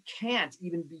we can't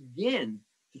even begin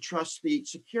to trust the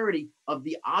security of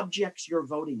the objects you're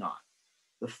voting on,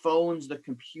 the phones, the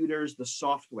computers, the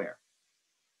software,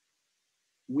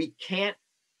 we can't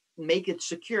make it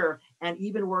secure. And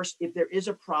even worse, if there is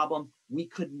a problem, we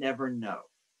could never know,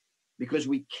 because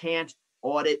we can't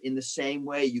audit in the same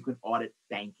way you can audit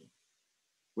banking,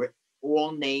 where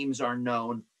all names are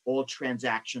known, all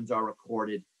transactions are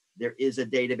recorded. There is a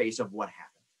database of what happened.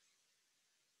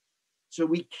 So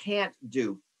we can't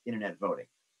do internet voting.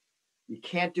 You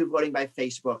can't do voting by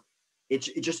Facebook.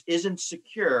 It just isn't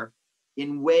secure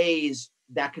in ways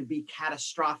that could be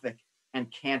catastrophic and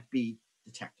can't be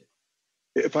detected.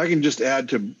 If I can just add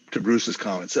to Bruce's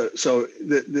comments. So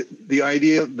the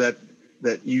idea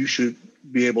that you should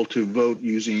be able to vote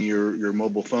using your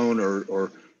mobile phone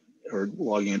or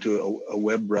logging into a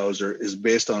web browser is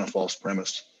based on a false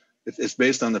premise. It's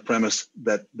based on the premise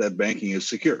that banking is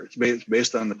secure. It's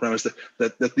based on the premise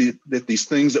that these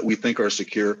things that we think are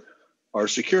secure are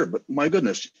secure. But my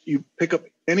goodness, you pick up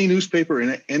any newspaper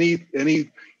in any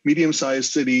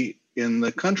medium-sized city in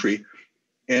the country,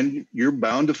 and you're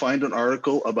bound to find an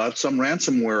article about some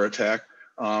ransomware attack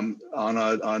on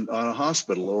a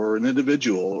hospital or an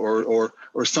individual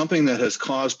or something that has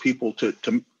caused people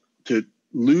to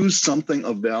lose something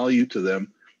of value to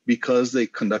them because they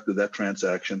conducted that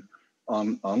transaction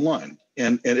online.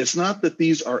 And it's not that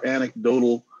these are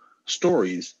anecdotal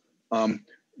stories.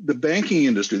 The banking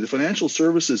industry, the financial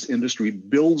services industry,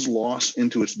 builds loss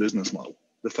into its business model.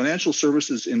 The financial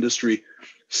services industry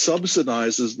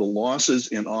subsidizes the losses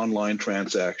in online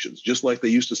transactions, just like they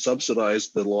used to subsidize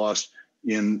the loss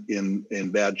in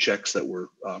bad checks that were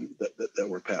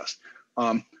passed.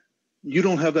 You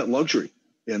don't have that luxury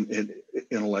in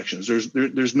elections.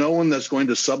 There's no one that's going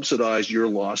to subsidize your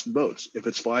lost votes. If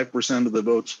it's 5% of the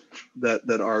votes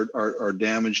that are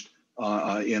damaged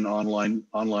in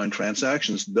online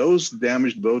transactions, those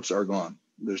damaged votes are gone.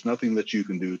 There's nothing that you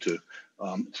can do to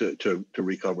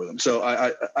recover them. So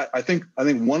I think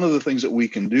one of the things that we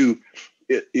can do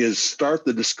is start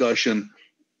the discussion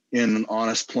in an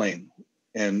honest plane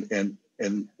and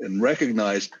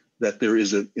recognize that there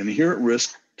is an inherent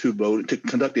risk to vote, to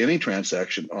conduct any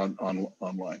transaction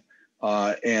online,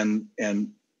 and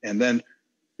then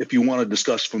if you want to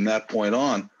discuss from that point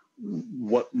on,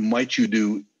 what might you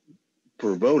do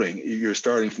for voting? You're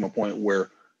starting from a point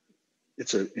where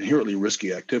it's an inherently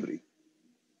risky activity.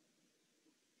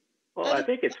 Well, I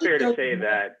think it's fair to say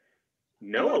that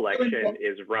no election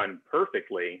is run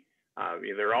perfectly.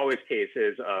 There are always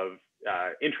cases of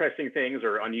interesting things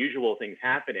or unusual things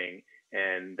happening,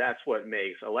 and that's what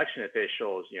makes election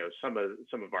officials, some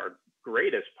of our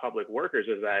greatest public workers,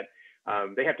 is that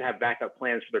they have to have backup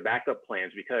plans for their backup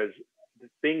plans, because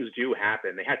things do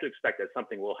happen. They have to expect that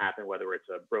something will happen, whether it's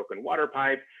a broken water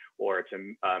pipe or it's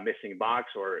a missing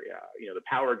box or the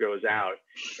power goes out.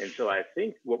 And so I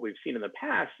think what we've seen in the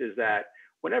past is that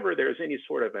whenever there's any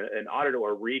sort of an audit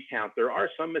or recount, there are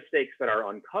some mistakes that are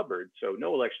uncovered. So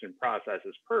no election process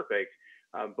is perfect,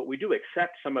 but we do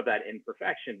accept some of that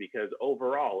imperfection because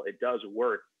overall it does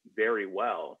work very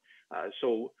well.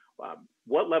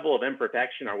 What level of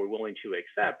imperfection are we willing to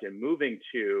accept in moving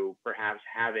to perhaps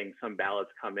having some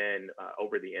ballots come in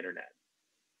over the internet?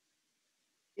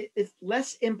 It's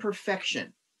less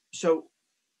imperfection. So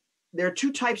there are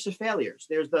two types of failures.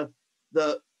 There's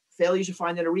the failures you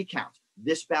find in a recount.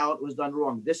 This ballot was done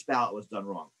wrong. This ballot was done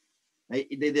wrong. Right?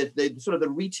 They sort of the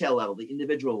retail level, the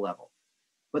individual level.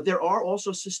 But there are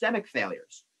also systemic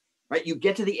failures, right? You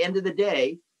get to the end of the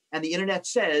day and the internet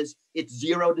says it's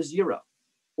 0 to 0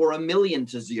 or 1,000,000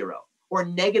 to 0 or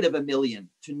negative 1,000,000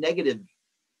 to negative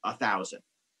 1,000.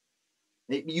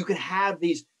 You could have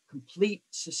these complete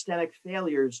systemic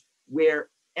failures where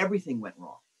everything went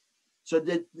wrong. So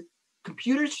the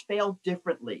computers fail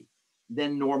differently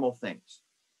than normal things.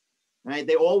 Right?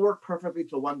 They all work perfectly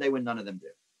till one day when none of them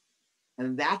do.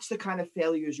 And that's the kind of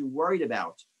failures you're worried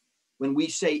about when we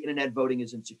say internet voting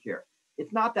is insecure.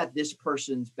 It's not that this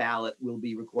person's ballot will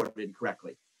be recorded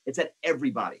incorrectly. It's that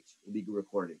everybody's will be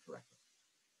recorded incorrectly.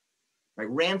 Right?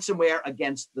 Ransomware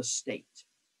against the state.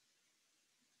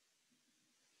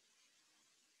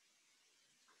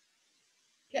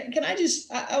 Can I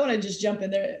want to just jump in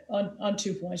there on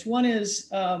 2 points. One is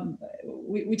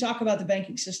we talk about the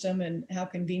banking system and how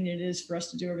convenient it is for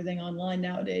us to do everything online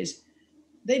nowadays.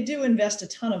 They do invest a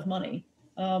ton of money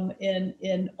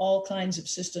in all kinds of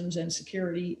systems and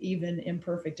security, even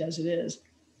imperfect as it is.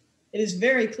 It is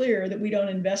very clear that we don't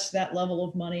invest that level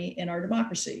of money in our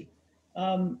democracy.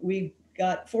 We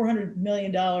got $400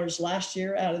 million last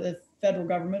year out of the federal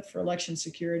government for election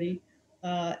security.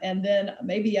 And then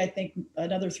maybe I think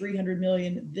another 300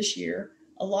 million this year.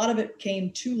 A lot of it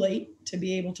came too late to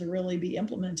be able to really be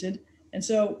implemented. And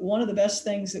so one of the best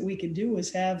things that we could do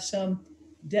is have some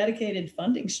dedicated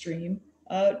funding stream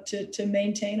to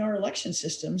maintain our election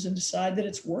systems and decide that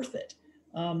it's worth it,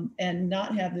 and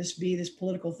not have this be this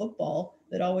political football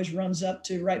that always runs up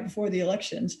to right before the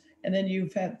elections. And then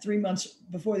you've had 3 months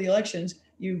before the elections,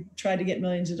 you try to get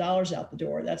millions of dollars out the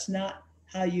door. That's not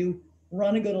how you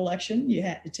run a good election.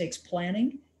 It takes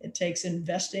planning. It takes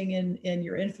investing in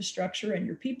your infrastructure and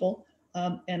your people,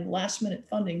 and last minute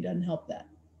funding doesn't help that.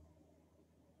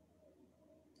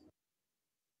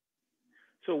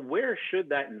 So where should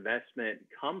that investment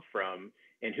come from,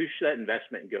 and who should that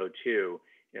investment go to?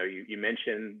 You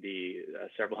mentioned the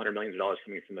several $100 million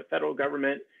coming from the federal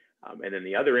government, and then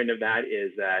the other end of that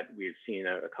is that we've seen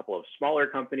a couple of smaller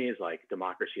companies like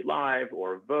Democracy Live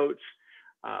or Votes,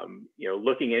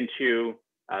 looking into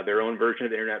their own version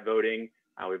of internet voting.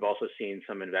 We've also seen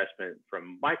some investment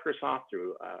from Microsoft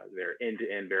through their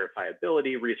end-to-end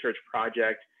verifiability research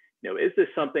project. Is this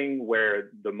something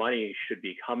where the money should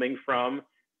be coming from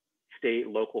state,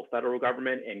 local, federal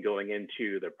government and going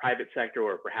into the private sector,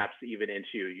 or perhaps even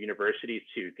into universities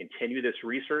to continue this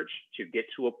research to get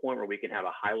to a point where we can have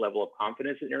a high level of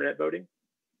confidence in internet voting?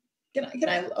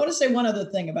 I want to say one other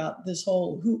thing about this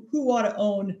whole who ought to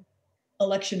own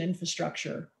election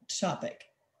infrastructure topic.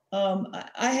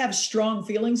 I have strong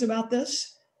feelings about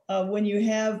this. When you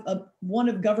have one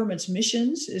of government's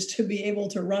missions is to be able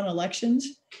to run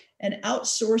elections, and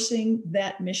outsourcing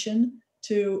that mission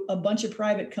to a bunch of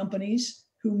private companies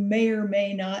who may or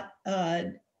may not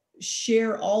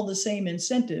share all the same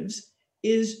incentives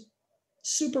is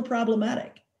super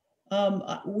problematic.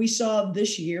 We saw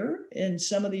this year in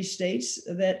some of these states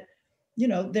that,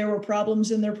 there were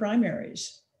problems in their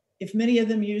primaries. If many of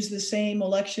them use the same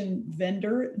election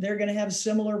vendor, they're going to have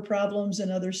similar problems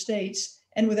in other states.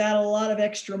 And without a lot of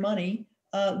extra money,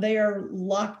 they are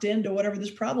locked into whatever this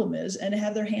problem is and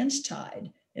have their hands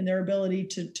tied in their ability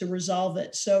to resolve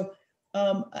it. So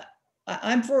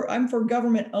I'm for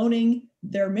government owning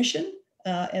their mission.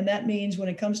 And that means when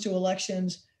it comes to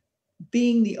elections,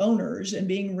 being the owners and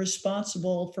being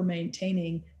responsible for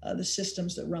maintaining the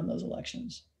systems that run those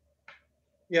elections.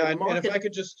 Yeah, and if I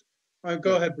could just,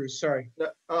 go ahead, Bruce, sorry.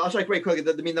 I'll say very quickly,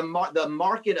 the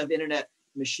market of internet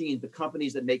machines, the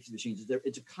companies that make these machines,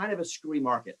 it's a kind of a screwy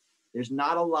market. There's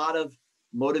not a lot of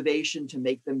motivation to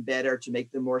make them better, to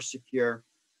make them more secure.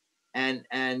 And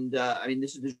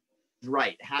this is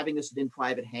right. Having this in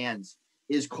private hands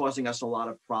is causing us a lot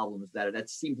of problems that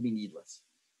seem to be needless.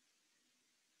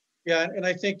 Yeah, and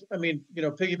I think,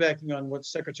 piggybacking on what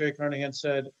Secretary Carnahan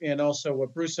said, and also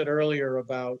what Bruce said earlier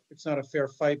about it's not a fair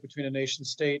fight between a nation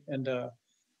state and a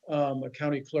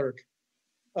county clerk.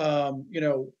 You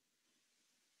know,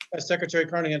 as Secretary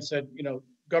Carnahan said, you know,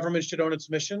 government should own its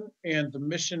mission, and the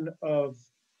mission of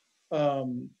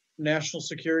national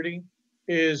security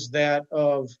is that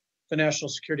of the national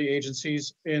security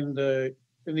agencies in the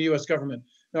U.S. government.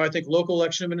 Now, I think local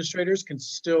election administrators can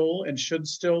still and should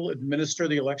still administer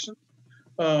the election.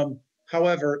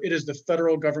 However, it is the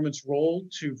federal government's role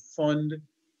to fund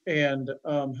and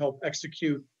help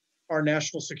execute our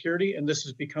national security, and this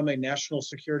has become a national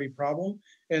security problem,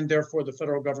 and therefore the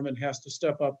federal government has to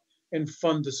step up and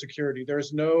fund the security.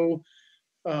 There's no,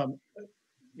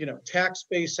 you know, tax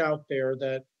base out there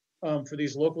that for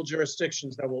these local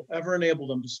jurisdictions that will ever enable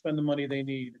them to spend the money they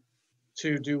need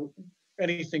to do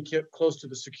anything close to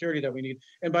the security that we need.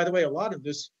 And by the way, a lot of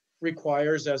this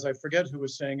requires, as I forget who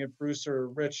was saying it, Bruce or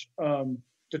Rich,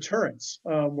 deterrence,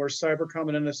 where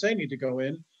Cybercom and NSA need to go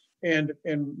in and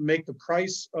make the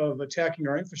price of attacking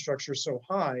our infrastructure so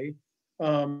high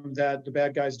that the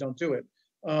bad guys don't do it.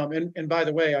 And by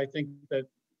the way, I think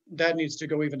that needs to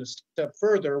go even a step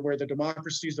further, where the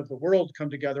democracies of the world come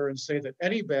together and say that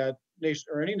any bad nation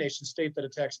or any nation state that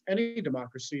attacks any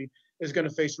democracy is going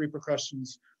to face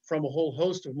repercussions from a whole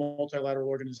host of multilateral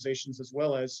organizations, as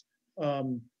well as,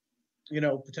 you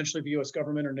know, potentially the U.S.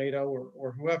 government or NATO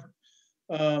or whoever.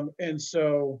 And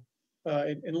so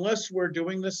unless we're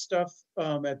doing this stuff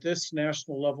at this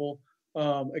national level,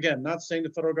 again, not saying the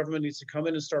federal government needs to come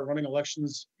in and start running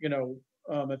elections, you know,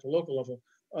 at the local level,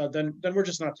 then we're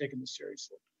just not taking this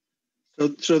seriously.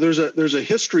 So there's a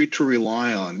history to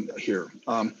rely on here.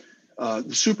 The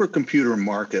supercomputer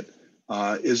market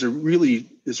is a really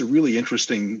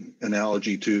interesting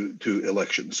analogy to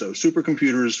elections. So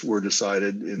supercomputers were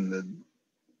decided in the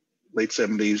late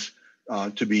 70s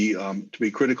to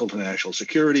be critical to national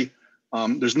security.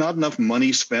 There's not enough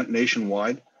money spent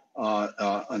nationwide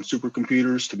on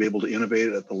supercomputers to be able to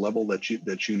innovate at the level that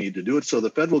you need to do it. So the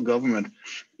federal government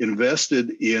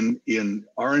invested in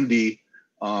R&D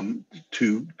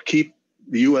to keep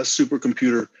the U.S.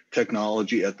 supercomputer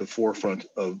technology at the forefront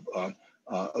of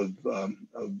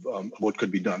what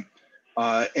could be done,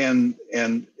 and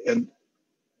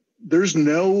there's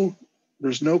no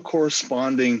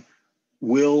corresponding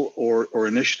will or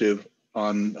initiative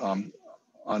on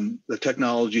the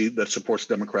technology that supports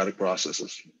democratic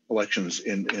processes, elections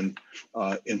in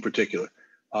particular.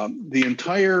 The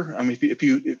entire, I mean,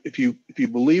 if you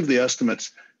believe the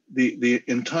estimates, the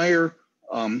entire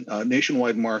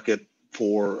nationwide market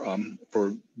for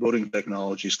voting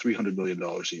technology is $300 billion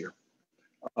a year.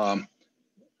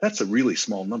 That's a really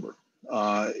small number.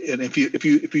 And if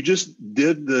you just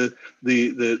did the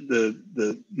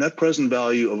net present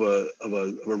value of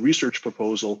a research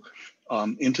proposal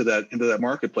into that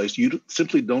marketplace, you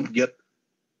simply don't get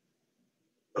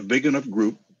a big enough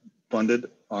group funded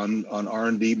on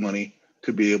R&D money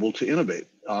to be able to innovate.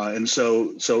 And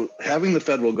so having the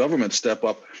federal government step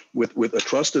up with a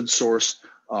trusted source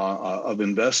of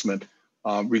investment,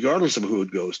 regardless of who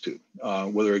it goes to,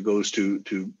 whether it goes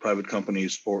to private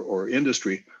companies or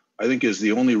industry, I think is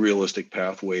the only realistic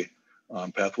pathway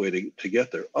to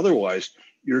get there. Otherwise,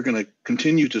 you're going to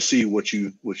continue to see what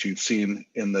you've seen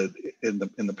in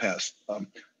the past.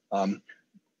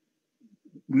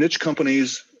 Niche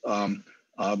companies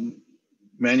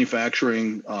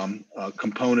manufacturing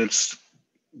components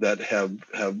that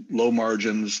have low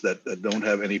margins, that don't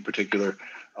have any particular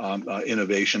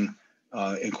innovation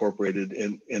incorporated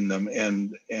in them,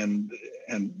 and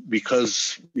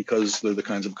because they're the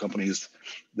kinds of companies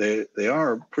they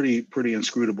are pretty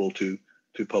inscrutable to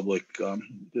public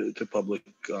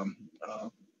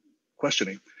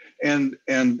questioning, and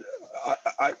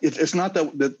it's not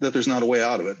that there's not a way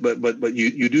out of it, but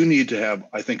you do need to have,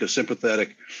 I think, a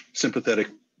sympathetic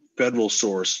federal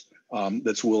source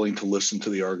that's willing to listen to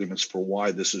the arguments for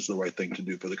why this is the right thing to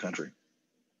do for the country.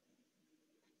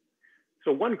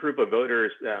 So one group of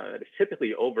voters that is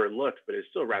typically overlooked, but is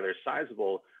still rather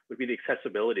sizable, would be the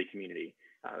accessibility community.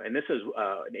 And this is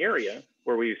an area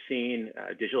where we've seen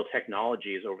digital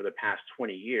technologies over the past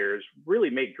 20 years really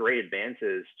make great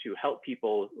advances to help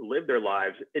people live their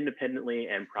lives independently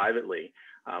and privately,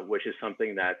 which is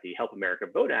something that the Help America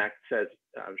Vote Act says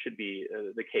should be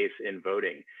the case in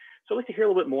voting. So I'd like to hear a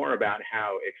little bit more about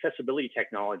how accessibility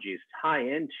technologies tie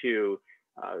into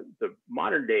the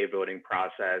modern day voting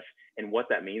process and what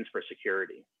that means for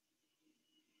security.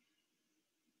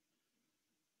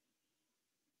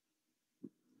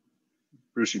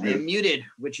 Bruce, I am muted,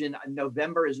 which in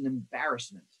November is an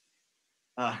embarrassment.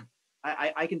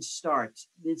 I can start.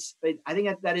 I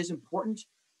think that is important.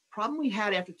 Problem we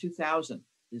had after 2000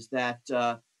 is that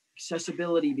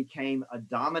accessibility became a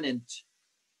dominant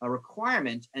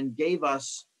requirement and gave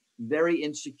us very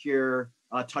insecure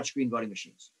touchscreen voting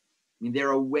machines. I mean, there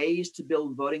are ways to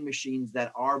build voting machines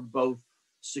that are both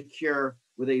secure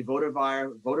with a voter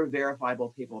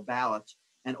verifiable paper ballot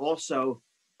and also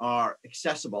are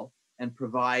accessible and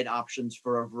provide options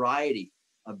for a variety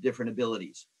of different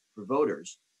abilities for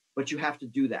voters. But you have to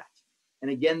do that.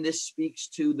 And again, this speaks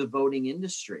to the voting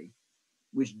industry,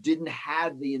 which didn't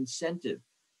have the incentive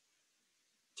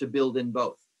to build in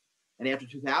both. And after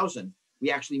 2000,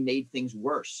 we actually made things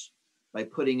worse by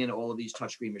putting in all of these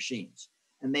touchscreen machines.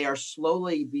 And they are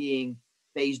slowly being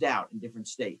phased out in different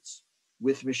states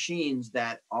with machines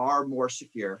that are more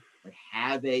secure, that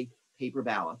have a paper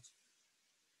ballot,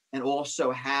 and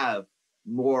also have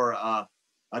more a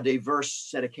diverse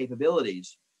set of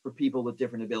capabilities for people with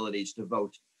different abilities to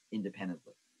vote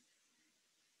independently.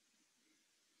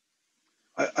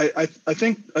 I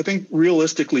think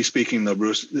realistically speaking, though,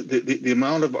 Bruce, the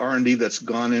amount of R&D that's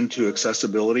gone into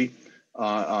accessibility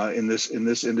in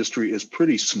this industry is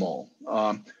pretty small.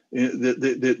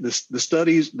 The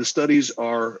studies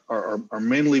are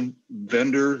mainly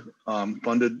vendor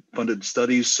funded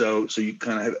studies, so you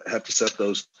kind of have to set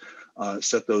those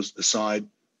aside.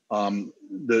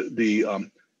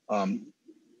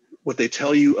 What they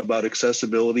tell you about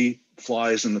accessibility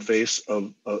flies in the face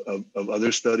of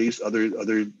other studies, other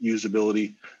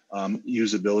usability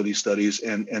studies,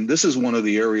 and this is one of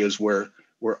the areas where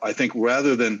I think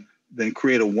rather than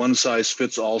create a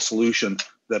one-size-fits-all solution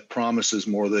that promises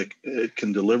more that it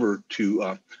can deliver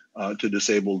to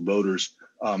disabled voters,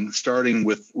 starting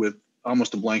with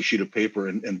almost a blank sheet of paper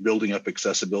and building up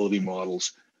accessibility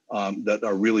models that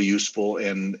are really useful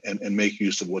and make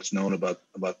use of what's known about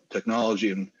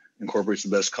technology and incorporates the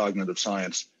best cognitive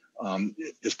science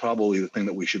is probably the thing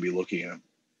that we should be looking at.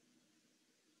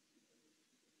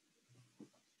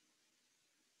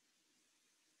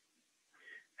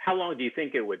 How long do you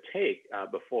think it would take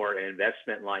before an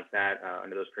investment like that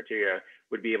under those criteria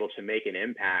would be able to make an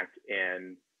impact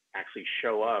and actually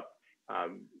show up,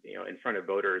 in front of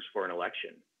voters for an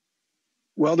election?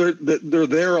 Well, they're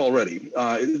there already.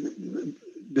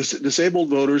 Disabled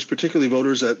voters, particularly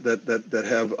voters that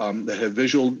have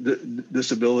visual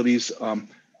disabilities,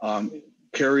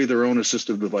 carry their own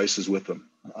assistive devices with them,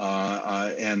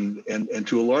 and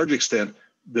to a large extent,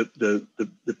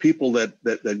 the people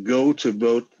that go to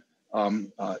vote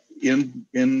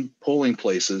in polling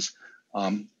places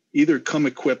either come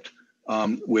equipped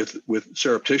with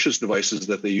surreptitious devices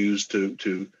that they use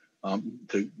to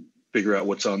figure out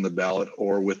what's on the ballot,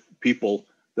 or with people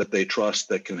that they trust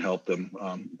that can help them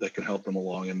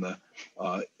along in the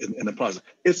process.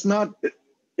 It's not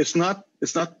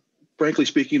frankly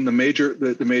speaking the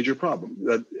major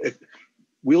problem.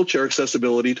 Wheelchair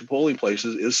accessibility to polling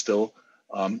places is still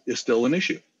an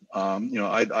issue.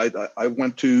 I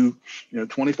went to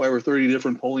 25 or 30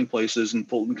 different polling places in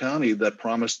Fulton County that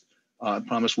promised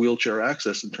wheelchair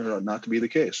access, and turned out not to be the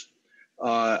case.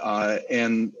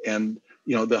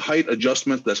 The height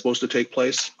adjustment that's supposed to take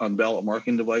place on ballot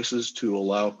marking devices to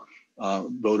allow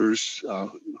voters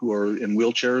who are in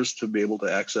wheelchairs to be able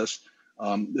to access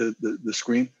the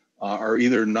screen are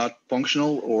either not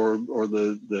functional, or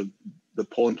the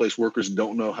polling place workers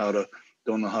don't know how to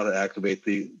activate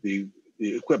the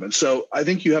equipment. So I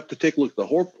think you have to take a look at the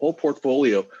whole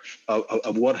portfolio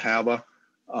of what HAVA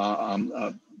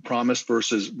promised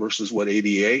versus what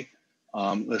ADA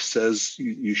says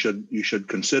you should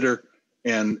consider,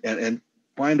 and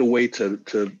find a way to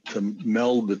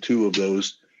meld the two of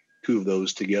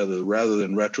those together, rather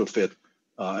than retrofit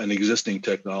an existing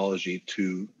technology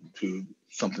to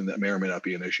something that may or may not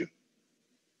be an issue.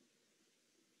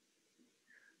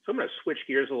 So I'm going to switch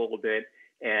gears a little bit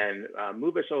and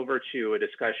move us over to a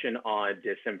discussion on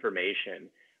disinformation.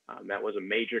 That was a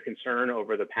major concern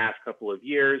over the past couple of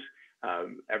years,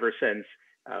 ever since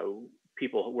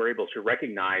people were able to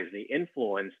recognize the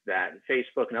influence that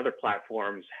Facebook and other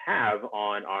platforms have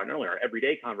on not only our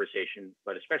everyday conversation,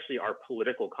 but especially our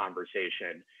political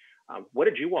conversation. What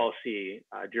did you all see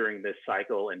during this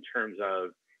cycle in terms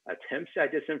of attempts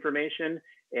at disinformation?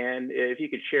 And if you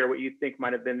could share what you think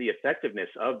might have been the effectiveness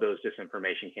of those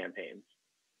disinformation campaigns.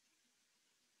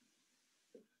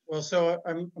 Well, so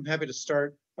I'm happy to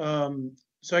start. So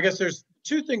I guess there's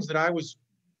two things that I was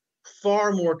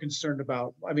far more concerned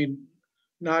about. I mean,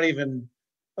 not even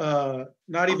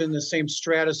the same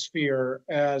stratosphere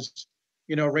as,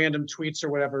 random tweets or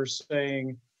whatever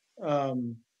saying,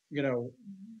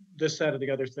 this, that, or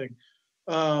the other thing.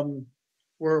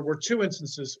 Were two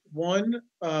instances. One,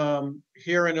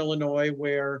 here in Illinois,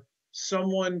 where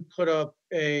someone put up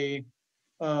a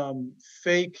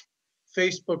fake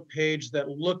Facebook page that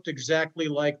looked exactly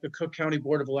like the Cook County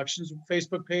Board of Elections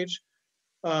Facebook page,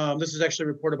 This is actually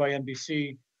reported by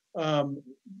NBC.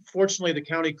 Fortunately, the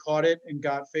county caught it and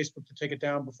got Facebook to take it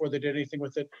down before they did anything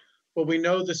with it. But we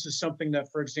know this is something that,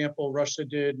 for example, Russia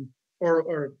did,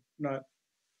 or not,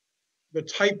 the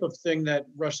type of thing that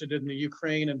Russia did in the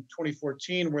Ukraine in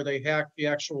 2014, where they hacked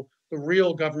the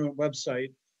real government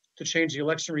website to change the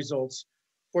election results.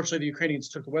 Fortunately, the Ukrainians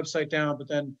took the website down, but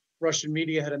then Russian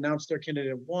media had announced their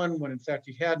candidate won when in fact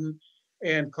he hadn't,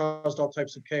 and caused all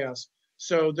types of chaos.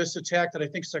 So this attack that I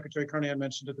think Secretary Carnahan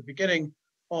mentioned at the beginning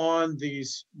on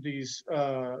these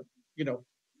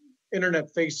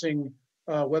internet-facing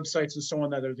websites and so on,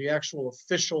 that are the actual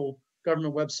official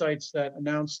government websites that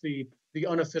announce the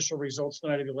unofficial results the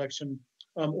night of the election,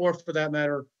 or for that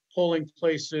matter, polling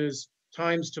places,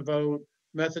 times to vote,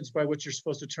 methods by which you're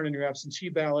supposed to turn in your absentee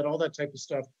ballot, all that type of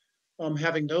stuff.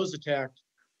 Having those attacked,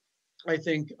 I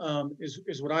think,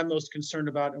 is what I'm most concerned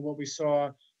about, and what we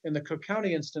saw in the Cook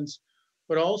County instance,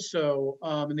 but also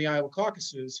in the Iowa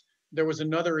caucuses. There was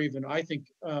another, even, I think,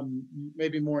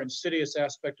 maybe more insidious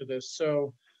aspect of this.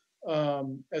 So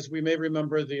as we may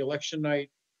remember, the election night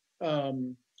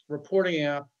reporting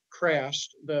app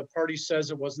crashed. The party says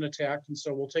it wasn't attacked, and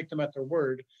so we'll take them at their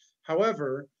word.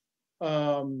 However,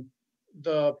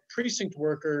 the precinct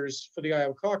workers for the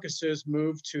Iowa caucuses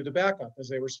moved to the backup, as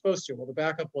they were supposed to. Well, the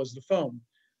backup was the phone,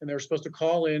 and they were supposed to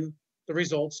call in the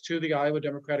results to the Iowa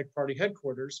Democratic Party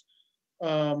headquarters.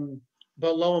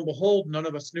 But lo and behold, none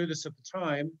of us knew this at the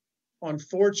time. On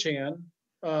 4chan,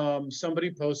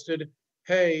 somebody posted,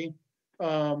 hey,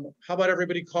 how about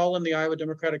everybody call in the Iowa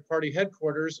Democratic Party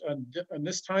headquarters on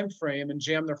this time frame and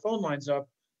jam their phone lines up.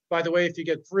 By the way, if you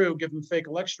get through, give them fake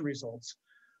election results.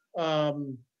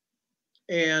 And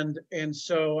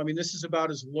so, I mean, this is about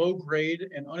as low grade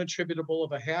and unattributable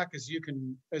of a hack as you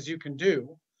can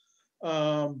do.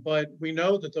 But we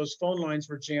know that those phone lines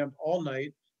were jammed all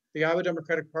night. The Iowa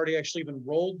Democratic Party actually even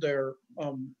rolled their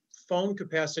phone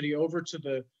capacity over to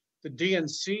the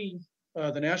DNC,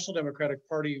 the National Democratic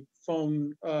Party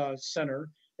phone center,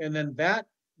 and then that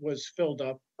was filled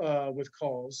up with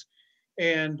calls.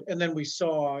 And then we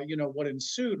saw, what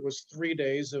ensued was 3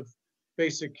 days of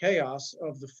basic chaos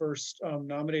of the first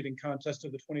nominating contest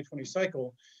of the 2020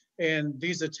 cycle. And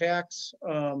these attacks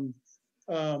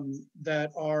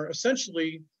that are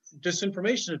essentially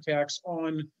disinformation attacks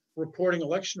on reporting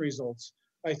election results,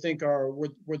 I think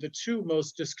were the two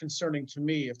most disconcerting to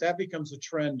me. If that becomes a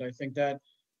trend, I think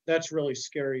that's really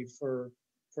scary for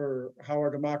how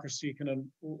our democracy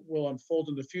will unfold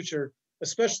in the future,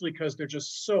 especially because they're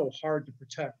just so hard to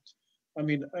protect. I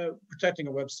mean, protecting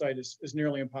a website is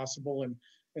nearly impossible, and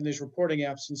these reporting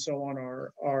apps and so on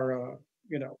are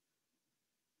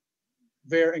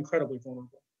very incredibly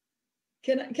vulnerable.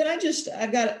 Can I just,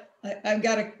 I've got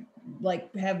to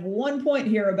have one point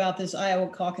here about this Iowa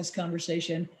caucus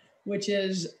conversation, which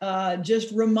is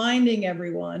just reminding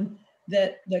everyone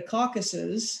that the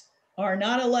caucuses are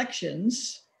not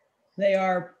elections. They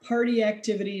are party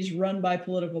activities run by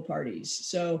political parties.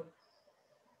 So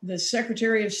the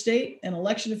Secretary of State and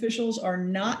election officials are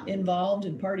not involved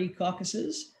in party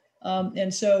caucuses.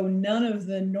 And so none of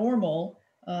the normal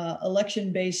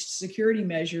election-based security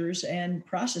measures and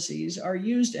processes are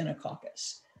used in a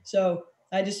caucus. So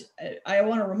I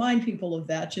want to remind people of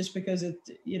that, just because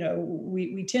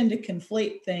we tend to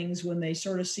conflate things when they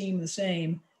sort of seem the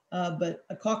same. But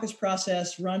a caucus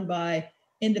process run by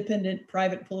independent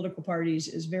private political parties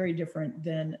is very different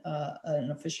than an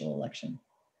official election.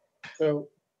 So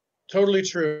totally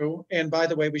true. And by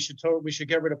the way, we should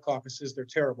get rid of caucuses. They're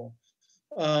terrible.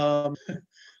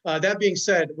 That being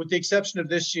said, with the exception of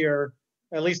this year,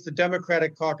 at least the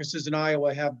Democratic caucuses in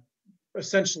Iowa have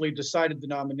essentially decided the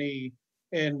nominee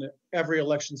in every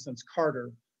election since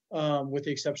Carter, with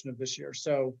the exception of this year.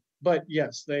 So, but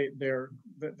yes, they are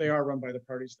run by the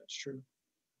parties. That's true.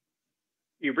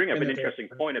 You bring up an interesting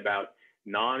point about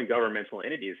non-governmental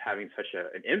entities having such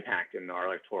an impact in our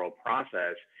electoral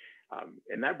process.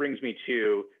 And that brings me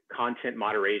to content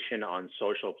moderation on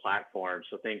social platforms.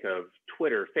 So think of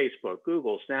Twitter, Facebook,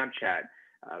 Google, Snapchat.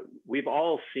 We've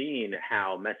all seen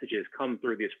how messages come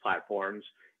through these platforms,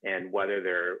 and whether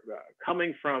they're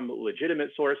coming from legitimate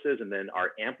sources and then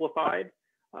are amplified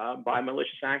by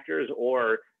malicious actors,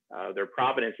 or their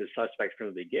provenance is suspect from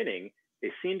the beginning,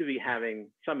 they seem to be having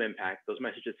some impact. Those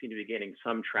messages seem to be gaining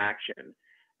some traction.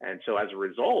 And so as a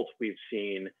result, we've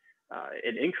seen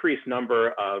an increased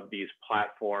number of these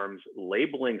platforms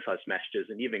labeling such messages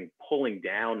and even pulling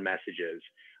down messages.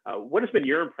 What has been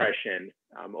your impression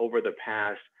over the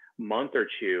past month or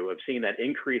two of seeing that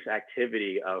increased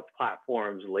activity of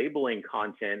platforms labeling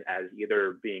content as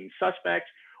either being suspect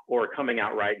or coming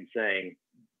out right and saying,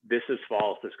 this is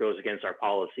false, this goes against our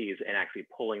policies, and actually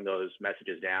pulling those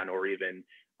messages down, or even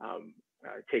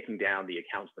taking down the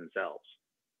accounts themselves.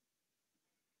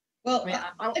 Well,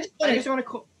 I just want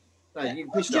to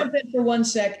let's jump in for one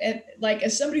sec. And like,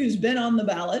 as somebody who's been on the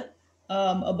ballot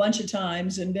a bunch of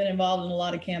times and been involved in a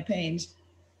lot of campaigns,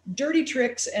 dirty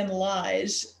tricks and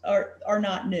lies are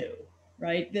not new,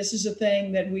 right? This is a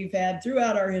thing that we've had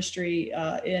throughout our history,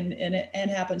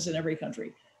 and happens in every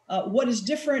country. What is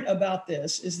different about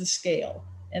this is the scale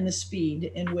and the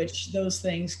speed in which those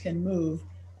things can move,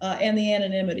 and the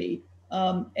anonymity.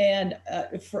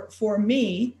 For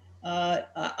me,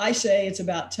 I say it's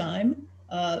about time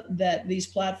that these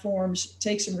platforms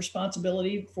take some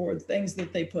responsibility for the things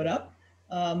that they put up,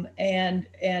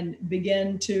 and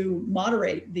begin to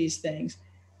moderate these things.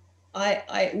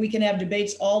 We can have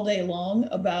debates all day long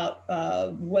about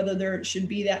whether there should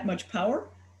be that much power,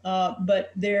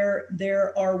 but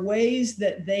there are ways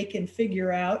that they can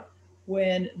figure out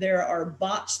when there are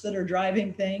bots that are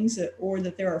driving things, or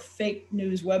that there are fake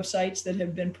news websites that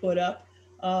have been put up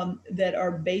that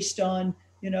are based on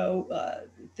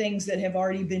things that have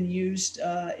already been used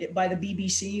by the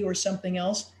BBC or something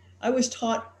else. I was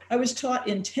taught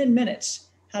in 10 minutes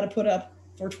how to put up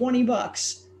for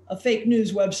 $20 a fake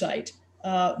news website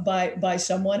by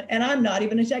someone, and I'm not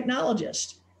even a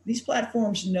technologist. These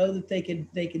platforms know that they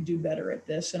could do better at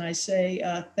this, and I say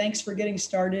thanks for getting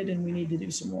started, and we need to do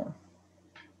some more.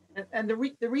 And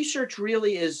the research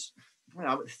really is,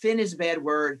 thin is a bad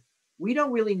word. We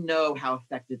don't really know how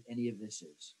effective any of this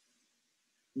is.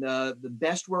 The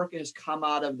best work has come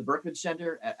out of the Berkman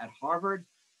Center at Harvard,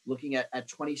 looking at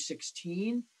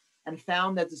 2016, and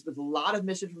found that there's a lot of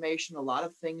misinformation, a lot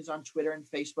of things on Twitter and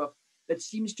Facebook that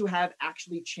seems to have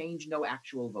actually changed no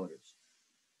actual voters.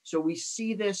 So we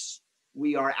see this,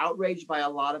 we are outraged by a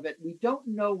lot of it. We don't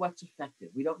know what's effective.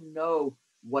 We don't know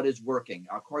what is working.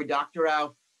 Cory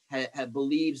Doctorow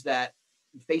believes that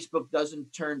Facebook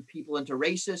doesn't turn people into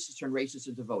racists, it's turned racists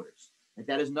into voters. Like,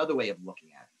 that is another way of looking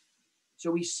at it.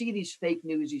 So we see these fake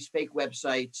news, these fake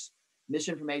websites,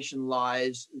 misinformation,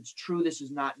 lies. It's true, this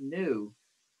is not new.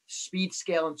 Speed,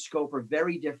 scale, and scope are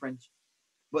very different,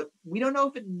 but we don't know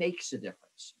if it makes a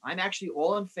difference. I'm actually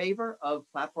all in favor of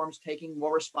platforms taking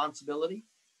more responsibility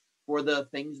for the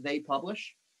things they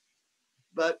publish,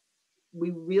 but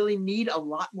we really need a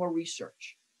lot more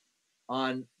research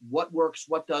on what works,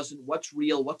 what doesn't, what's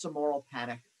real, what's a moral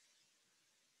panic.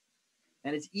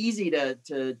 And it's easy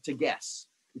to guess,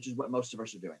 which is what most of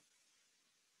us are doing.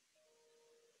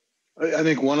 I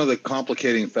think one of the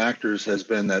complicating factors has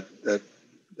been that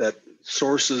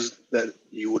sources that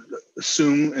you would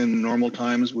assume in normal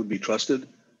times would be trusted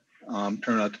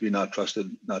turn out to be not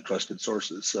trusted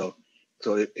sources. So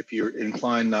if you're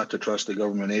inclined not to trust the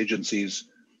government agencies'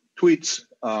 tweets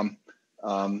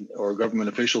or government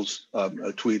officials'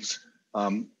 tweets,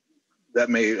 that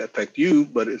may affect you,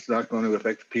 but it's not going to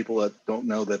affect people that don't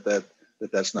know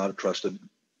that's not a trusted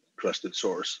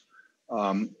source.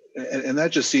 And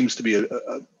that just seems to be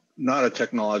not a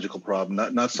technological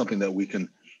problem, not something that we can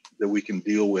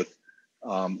deal with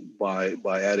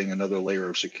by adding another layer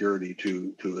of security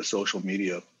to a social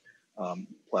media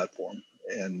platform.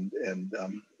 And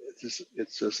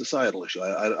it's a societal issue.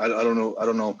 I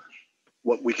don't know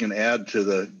what we can add to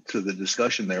the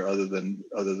discussion there other than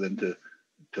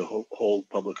to hold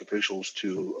public officials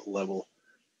to a level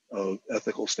of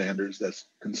ethical standards that's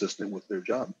consistent with their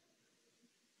job.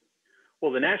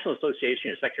 Well, the National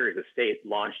Association of Secretaries of State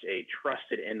launched a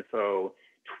Trusted Info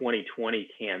 2020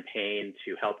 campaign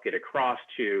to help get across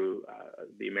to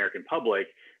the American public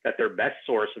that their best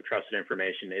source of trusted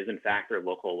information is, in fact, their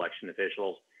local election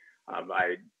officials.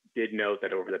 I did note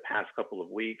that over the past couple of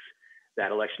weeks,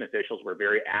 that election officials were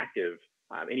very active.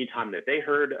 Anytime that they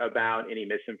heard about any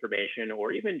misinformation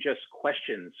or even just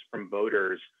questions from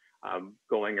voters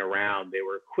going around, they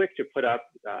were quick to put up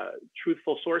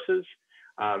truthful sources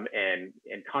and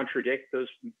contradict those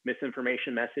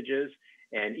misinformation messages,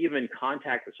 and even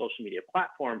contact the social media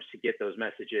platforms to get those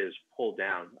messages pulled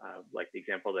down, like the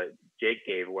example that Jake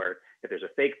gave, where if there's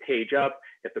a fake page up,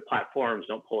 if the platforms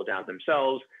don't pull it down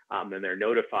themselves, then they're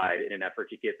notified in an effort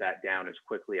to get that down as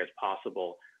quickly as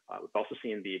possible. We've also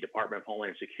seen the Department of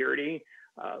Homeland Security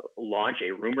launch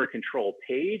a rumor control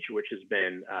page, which has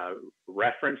been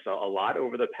referenced a lot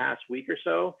over the past week or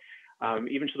so,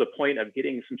 even to the point of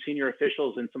getting some senior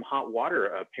officials in some hot water,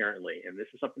 apparently. And this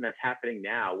is something that's happening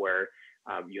now, where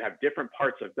you have different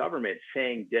parts of government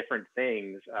saying different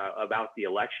things about the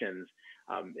elections.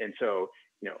 And so,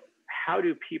 how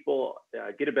do people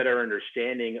get a better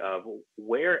understanding of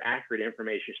where accurate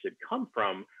information should come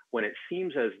from when it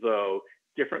seems as though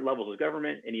different levels of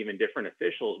government and even different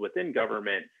officials within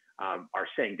government are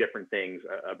saying different things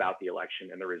about the election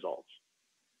and the results.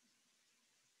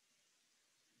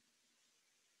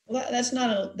 Well, that's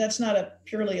not a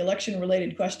purely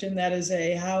election-related question. That is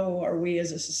how are we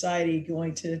as a society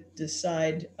going to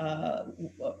decide a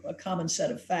common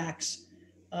set of facts?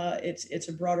 It's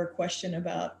a broader question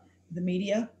about the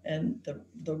media and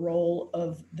the role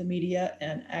of the media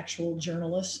and actual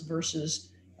journalists versus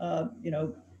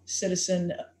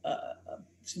citizen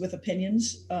with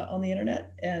opinions on the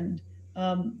internet, and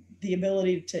the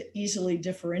ability to easily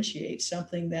differentiate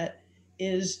something that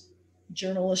is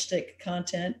journalistic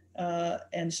content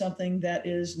and something that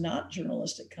is not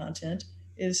journalistic content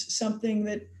is something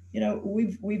that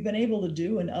we've been able to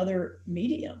do in other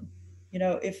medium.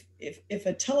 If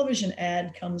a television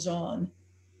ad comes on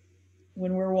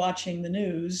when we're watching the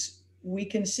news, we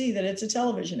can see that it's a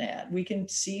television ad. We can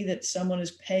see that someone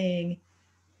is paying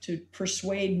to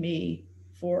persuade me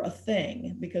for a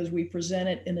thing because we present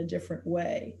it in a different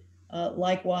way.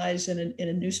 Likewise, in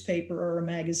a newspaper or a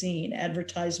magazine,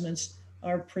 advertisements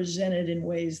are presented in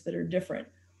ways that are different.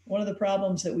 One of the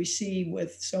problems that we see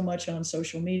with so much on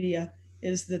social media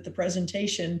is that the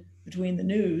presentation between the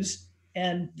news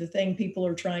and the thing people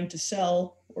are trying to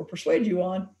sell or persuade you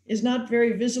on is not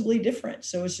very visibly different.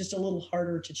 So it's just a little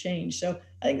harder to change. So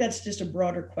I think that's just a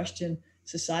broader question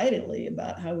societally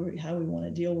about how we want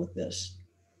to deal with this.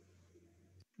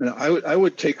 Now, I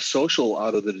would take social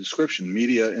out of the description.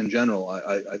 Media in general,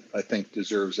 I think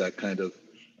deserves that kind of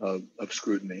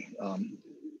scrutiny.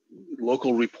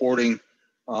 Local reporting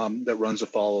that runs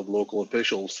afoul of local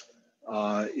officials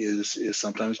is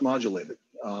sometimes modulated,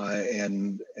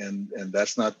 and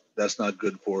that's not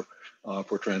good for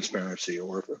transparency.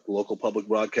 Or if a local public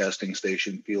broadcasting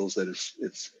station feels that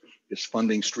its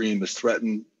funding stream is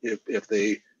threatened if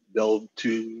they delve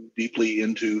too deeply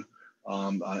into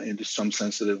some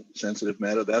sensitive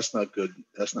matter, that's not good.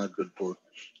 That's not good for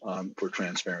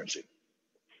transparency.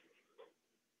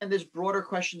 And there's broader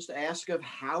questions to ask of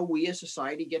how we as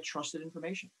society get trusted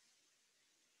information.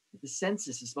 The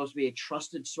census is supposed to be a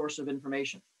trusted source of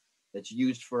information that's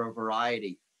used for a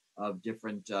variety of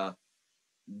different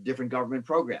government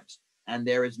programs. And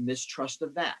there is mistrust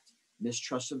of that,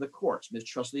 mistrust of the courts,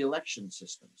 mistrust of the election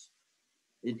systems.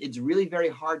 It's really very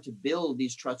hard to build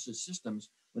these trusted systems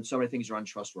when so many things are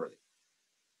untrustworthy.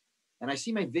 And I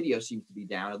see my video seems to be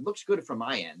down. It looks good from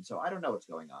my end, so I don't know what's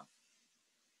going on.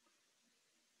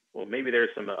 Well, maybe there's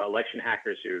some election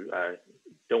hackers who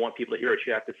don't want people to hear what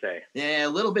you have to say. Yeah, a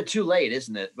little bit too late,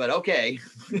 isn't it? But okay.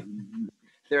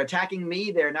 They're attacking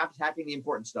me. They're not attacking the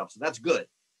important stuff. So that's good.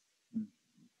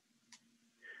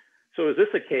 So is this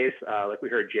a case, like we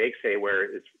heard Jake say, where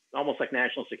it's almost like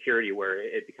national security, where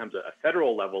it becomes a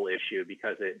federal level issue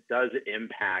because it does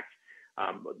impact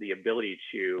the ability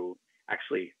to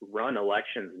actually run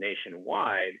elections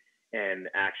nationwide and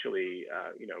actually,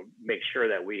 make sure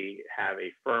that we have a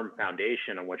firm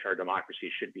foundation on which our democracy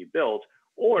should be built?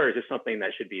 Or is this something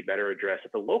that should be better addressed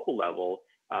at the local level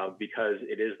because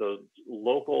it is those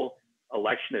local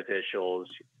election officials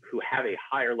who have a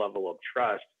higher level of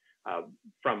trust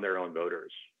from their own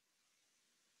voters?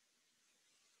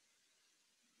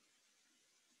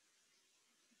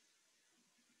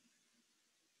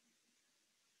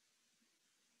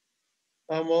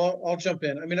 Well, I'll jump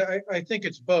in. I mean, I think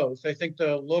it's both. I think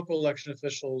the local election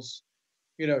officials,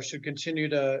 should continue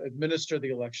to administer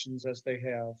the elections as they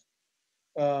have.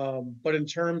 But in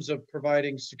terms of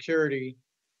providing security,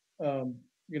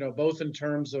 both in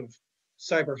terms of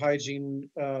cyber hygiene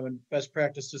and best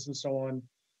practices and so on,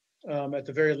 at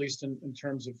the very least in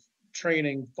terms of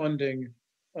training, funding,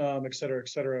 et cetera, et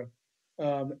cetera.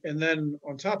 And then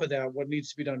on top of that, what needs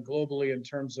to be done globally in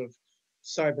terms of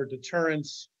cyber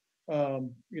deterrence,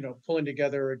 pulling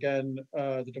together again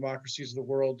the democracies of the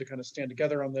world to kind of stand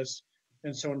together on this,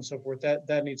 and so on and so forth.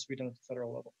 That needs to be done at the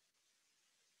federal level,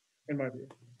 in my view.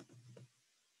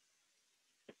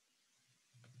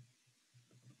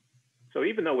 So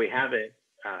even though we haven't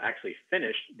actually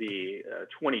finished the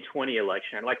 2020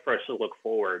 election, I'd like for us to look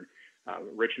forward.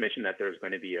 Rich mentioned that there's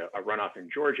going to be a runoff in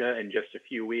Georgia in just a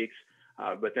few weeks.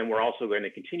 But then we're also going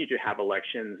to continue to have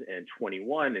elections in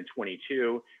 21 and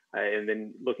 22, and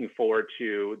then looking forward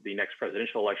to the next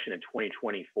presidential election in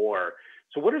 2024.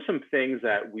 So what are some things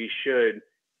that we should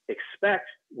expect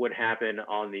would happen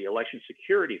on the election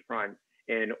security front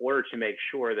in order to make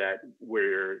sure that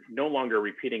we're no longer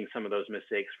repeating some of those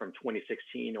mistakes from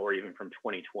 2016 or even from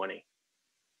 2020?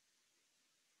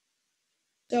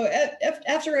 So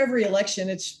after every election,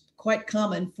 it's quite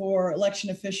common for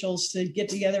election officials to get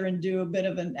together and do a bit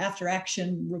of an after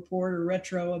action report or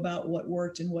retro about what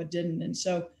worked and what didn't. And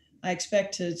so I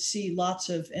expect to see lots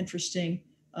of interesting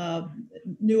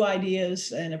new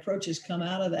ideas and approaches come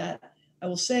out of that. I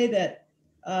will say that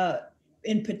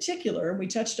in particular, we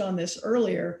touched on this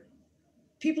earlier,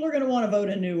 people are going to want to vote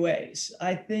in new ways.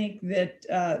 I think that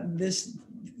this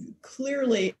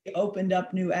clearly opened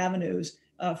up new avenues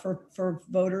for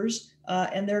voters,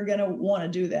 and they're going to want to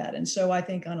do that. And so I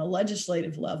think on a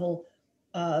legislative level,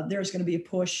 there's going to be a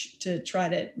push to try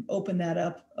to open that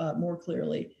up more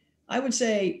clearly. I would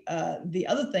say the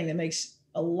other thing that makes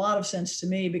a lot of sense to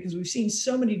me, because we've seen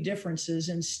so many differences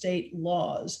in state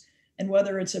laws, and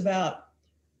whether it's about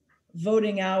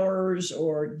voting hours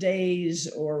or days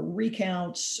or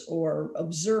recounts or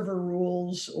observer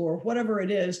rules or whatever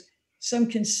it is, some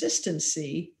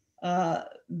consistency that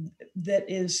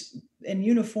is in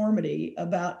uniformity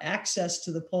about access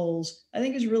to the polls, I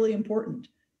think is really important.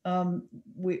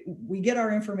 We get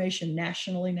our information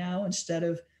nationally now instead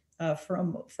of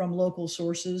from local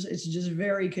sources. It's just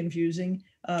very confusing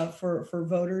for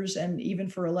voters and even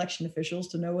for election officials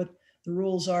to know what the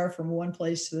rules are from one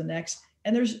place to the next.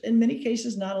 And there's, in many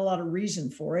cases, not a lot of reason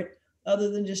for it other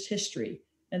than just history.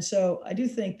 And so I do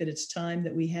think that it's time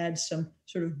that we had some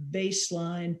sort of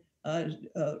baseline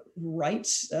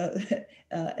rights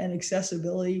and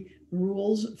accessibility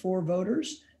rules for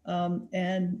voters.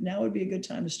 And now would be a good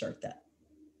time to start that.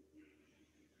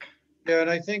 Yeah, and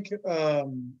I think,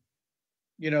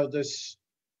 this,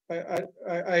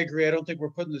 I agree. I don't think we're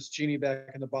putting this genie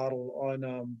back in the bottle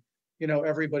on,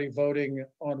 everybody voting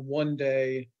on one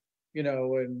day,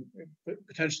 and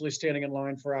potentially standing in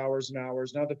line for hours and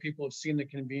hours. Now that people have seen the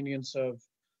convenience of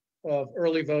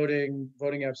early voting,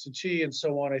 voting absentee, and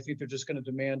so on, I think they're just going to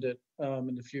demand it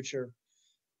in the future.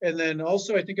 And then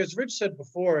also, I think, as Rich said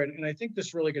before, and I think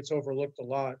this really gets overlooked a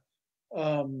lot,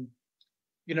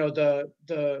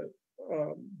 the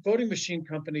voting machine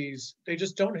companies, they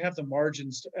just don't have the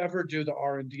margins to ever do the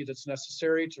R&D that's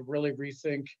necessary to really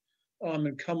rethink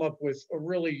and come up with a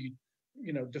really,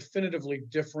 definitively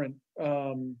different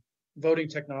voting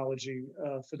technology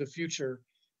for the future.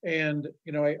 And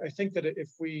I think that if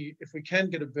we can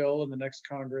get a bill in the next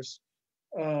Congress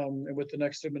and with the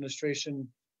next administration,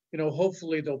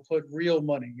 hopefully they'll put real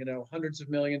money, hundreds of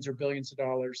millions or billions of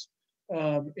dollars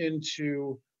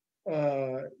into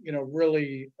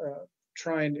really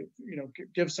trying to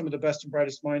give some of the best and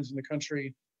brightest minds in the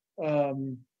country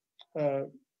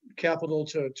capital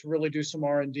to really do some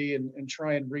R&D and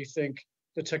try and rethink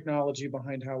the technology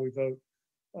behind how we vote.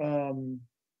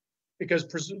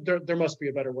 Because there must be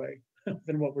a better way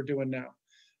than what we're doing now.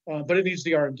 But it needs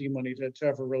the R&D money to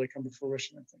ever really come to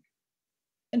fruition, I think.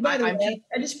 And by the way,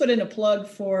 I just put in a plug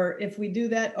for, if we do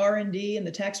that R&D and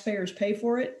the taxpayers pay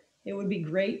for it, it would be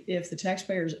great if the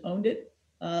taxpayers owned it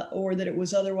or that it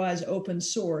was otherwise open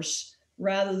source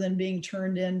rather than being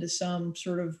turned into some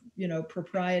sort of,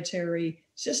 proprietary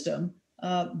system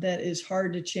that is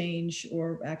hard to change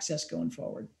or access going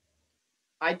forward.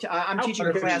 I'm teaching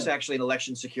a class actually in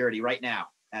election security right now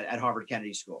at Harvard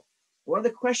Kennedy School. One of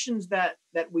the questions that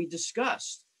we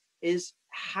discussed is,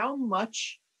 how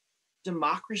much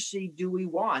democracy do we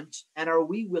want, and are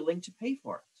we willing to pay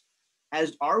for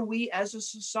it? Are we as a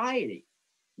society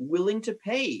willing to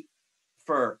pay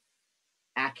for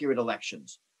accurate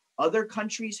elections? Other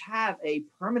countries have a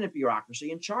permanent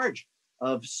bureaucracy in charge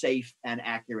of safe and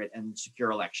accurate and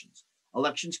secure elections.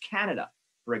 Elections Canada,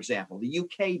 for example, the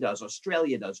UK does,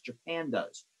 Australia does, Japan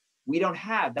does. We don't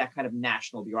have that kind of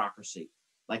national bureaucracy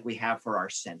like we have for our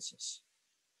census.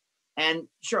 And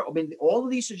sure, all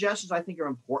of these suggestions I think are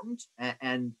important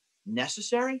and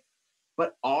necessary,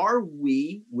 but are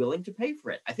we willing to pay for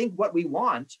it? I think what we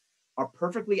want are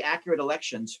perfectly accurate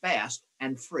elections, fast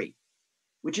and free,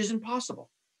 which is impossible.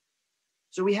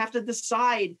 So we have to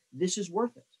decide this is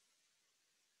worth it.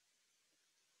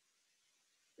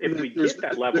 If we get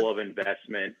that level of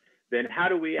investment, then how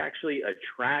do we actually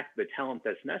attract the talent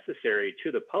that's necessary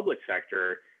to the public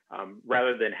sector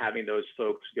rather than having those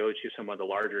folks go to some of the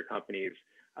larger companies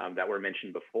that were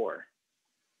mentioned before?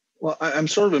 Well, I'm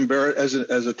sort of embarrassed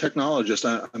as a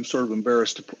technologist. I'm sort of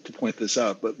embarrassed to point this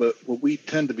out, but we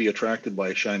tend to be attracted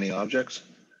by shiny objects,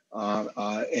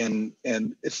 and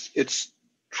it's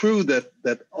true that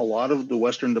a lot of the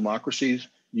Western democracies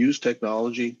use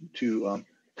technology to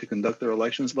conduct their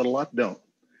elections, but a lot don't.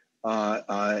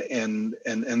 And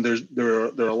there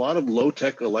are a lot of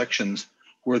low-tech elections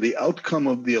where the outcome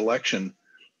of the election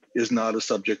is not a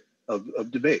subject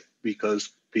of debate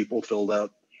because people filled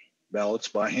out ballots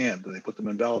by hand, and they put them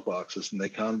in ballot boxes, and they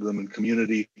counted them in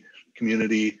community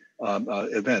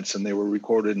events, and they were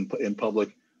recorded in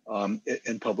public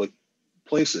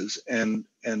places. And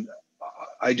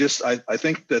I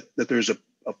think that there's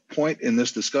a point in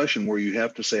this discussion where you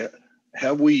have to say,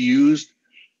 have we used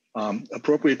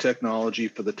appropriate technology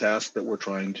for the task that we're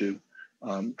trying to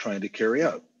carry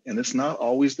out? And it's not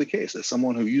always the case. As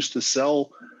someone who used to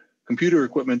sell computer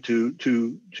equipment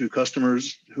to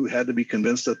customers who had to be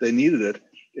convinced that they needed it,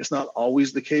 it's not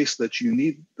always the case that you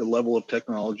need the level of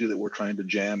technology that we're trying to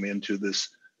jam into this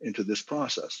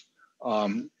process.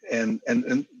 And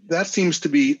that seems to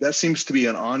be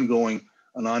an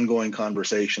ongoing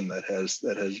conversation that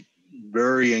has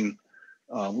varying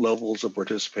levels of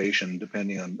participation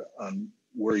depending on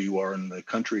where you are in the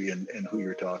country and who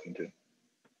you're talking to.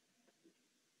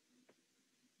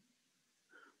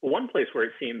 Well, one place where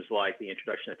it seems like the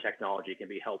introduction of technology can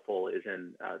be helpful is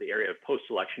in the area of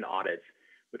post-election audits,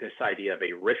 with this idea of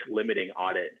a risk-limiting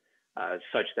audit,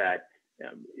 such that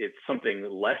it's something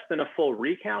less than a full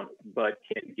recount, but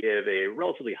can give a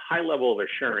relatively high level of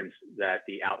assurance that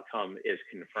the outcome is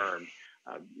confirmed.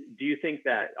 Do you think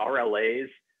that RLAs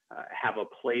have a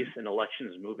place in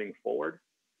elections moving forward?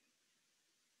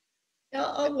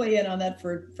 I'll weigh in on that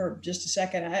for just a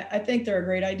second. I think they're a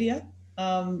great idea.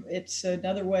 It's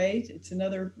another way, it's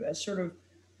another sort of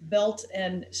belt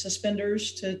and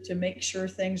suspenders to make sure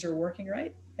things are working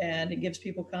right. And it gives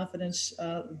people confidence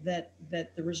that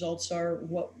the results are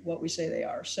what we say they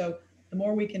are. So the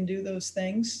more we can do those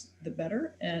things, the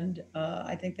better. And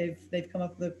I think they've come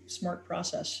up with a smart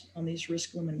process on these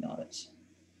risk limiting audits.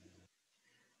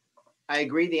 I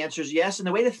agree. The answer is yes. And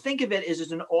the way to think of it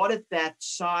is an audit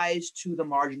that's sized to the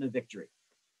margin of victory,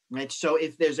 right? So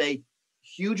if there's a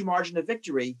huge margin of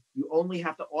victory, you only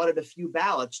have to audit a few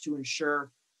ballots to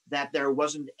ensure that there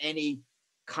wasn't any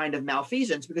kind of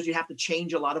malfeasance, because you have to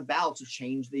change a lot of ballots to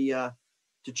change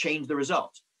the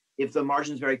result. If the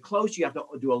margin is very close, you have to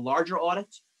do a larger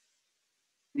audit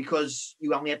because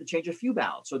you only have to change a few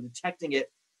ballots. So detecting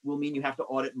it will mean you have to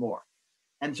audit more.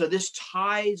 And so this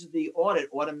ties the audit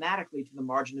automatically to the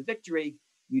margin of victory.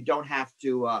 You don't have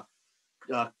to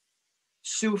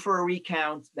sue for a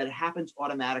recount. That happens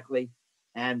automatically,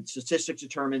 and statistics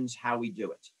determines how we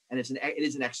do it. And it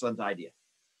is an excellent idea.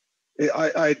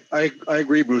 I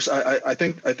agree, Bruce. I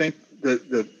think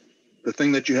the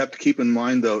thing that you have to keep in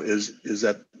mind, though, is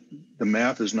that the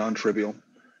math is non-trivial,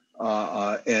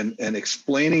 and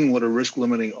explaining what a risk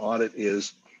limiting audit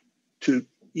is to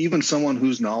even someone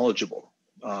who's knowledgeable,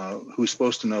 who's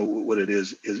supposed to know what it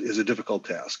is a difficult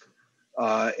task.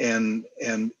 And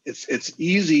it's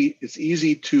easy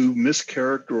to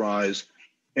mischaracterize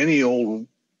any old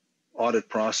audit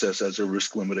process as a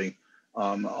risk limiting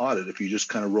audit if you just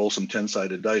kind of roll some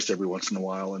 10-sided dice every once in a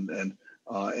while and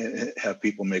have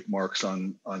people make marks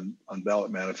on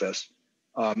ballot manifests.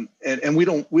 And we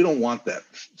don't want that.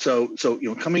 So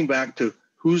coming back to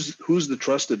who's the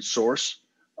trusted source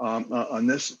on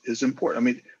this is important. I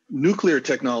mean, nuclear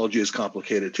technology is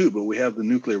complicated too, but we have the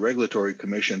Nuclear Regulatory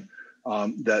Commission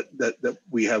that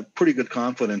we have pretty good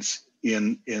confidence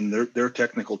in their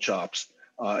technical chops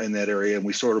in that area, and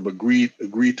we sort of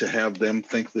agreed to have them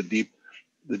think the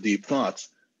deep thoughts.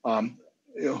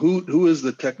 Who is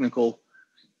the technical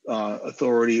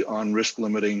authority on risk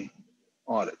limiting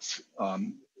audits?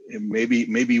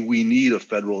 Maybe we need a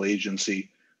federal agency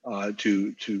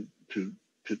to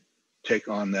take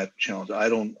on that challenge. I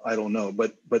don't know,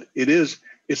 but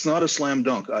it's not a slam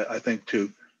dunk. I think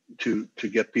to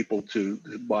get people to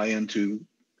buy into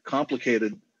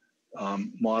complicated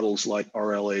models like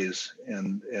RLAs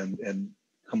and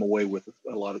come away with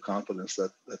a lot of confidence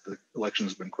that the election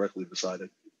has been correctly decided.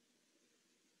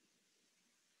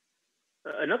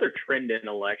 Another trend in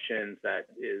elections that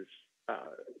is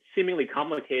seemingly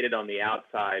complicated on the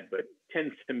outside, but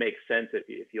tends to make sense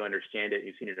if you understand it and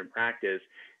you've seen it in practice,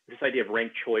 this idea of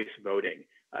ranked choice voting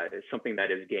is something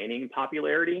that is gaining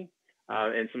popularity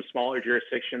in some smaller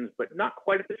jurisdictions, but not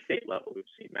quite at the state level. We've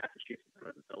seen Massachusetts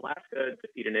and Alaska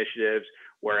defeat initiatives,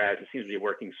 whereas it seems to be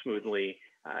working smoothly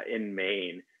in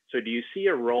Maine. So do you see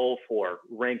a role for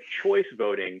ranked choice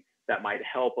voting that might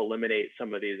help eliminate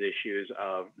some of these issues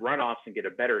of runoffs and get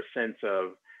a better sense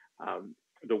of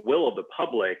the will of the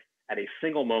public at a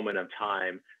single moment of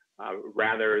time,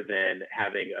 rather than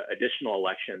having additional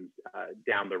elections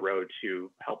down the road to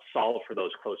help solve for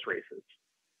those close races?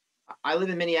 I live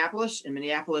in Minneapolis. In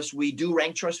Minneapolis, we do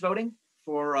ranked choice voting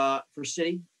for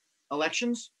city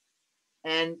elections.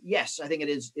 And yes, I think it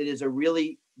is a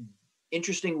really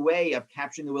interesting way of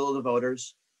capturing the will of the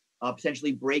voters,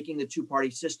 potentially breaking the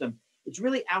two-party system. It's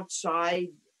really outside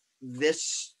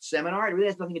this seminar. It really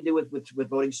has nothing to do with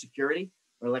voting security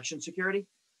or election security.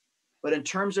 But in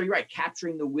terms of, you're right,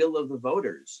 capturing the will of the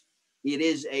voters, it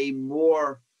is a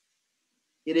more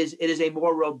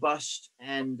robust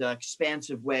and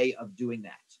expansive way of doing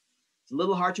that. It's a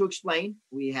little hard to explain.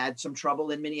 We had some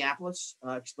trouble in Minneapolis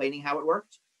explaining how it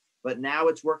worked, but now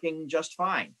it's working just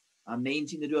fine. Maine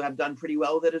seem to have done pretty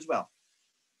well with it as well.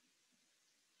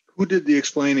 Who did the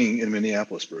explaining in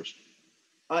Minneapolis, Bruce?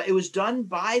 It was done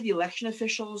by the election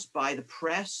officials, by the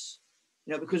press,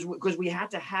 because we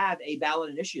had to have a ballot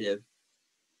initiative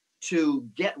to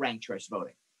get ranked choice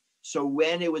voting. So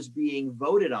when it was being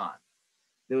voted on,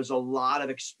 there was a lot of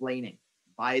explaining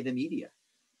by the media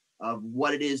of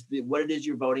what it is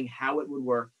you're voting, how it would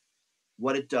work,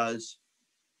 what it does,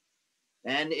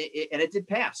 and it did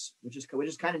pass, which is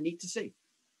kind of neat to see.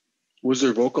 Was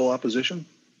there vocal opposition?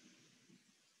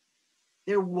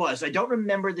 There was. I don't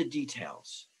remember the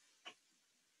details.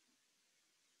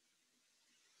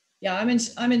 Yeah, I'm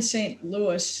in St.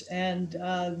 Louis, and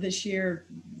this year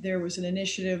there was an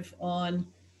initiative on,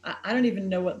 I don't even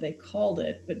know what they called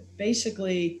it, but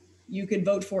basically you could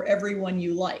vote for everyone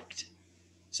you liked.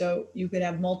 So you could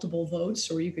have multiple votes,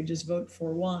 or you could just vote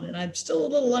for one. And I'm still a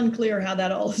little unclear how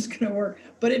that all is going to work,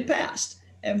 but it passed.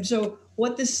 And so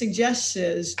what this suggests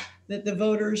is that the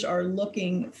voters are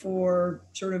looking for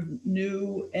sort of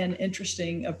new and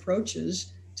interesting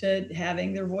approaches to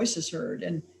having their voices heard.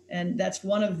 And that's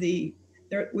one of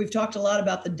we've talked a lot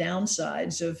about the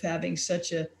downsides of having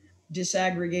such a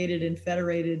disaggregated and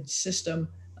federated system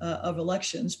of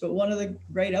elections. But one of the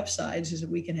great upsides is that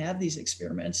we can have these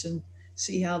experiments and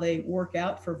see how they work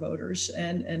out for voters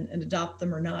and adopt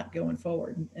them or not going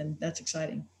forward. And that's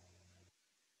exciting.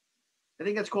 I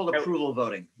think that's called approval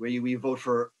voting, where you vote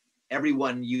for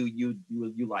everyone you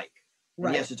like.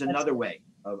 Right. Yes, it's another way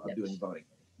of doing voting.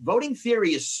 Voting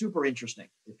theory is super interesting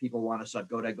if people want to start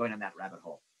going down that rabbit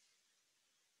hole.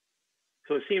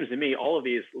 So it seems to me all of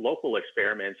these local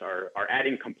experiments are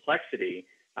adding complexity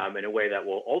in a way that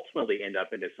will ultimately end up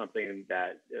into something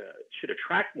that should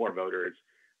attract more voters.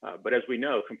 But as we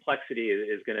know, complexity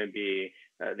is going to be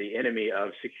the enemy of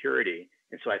security.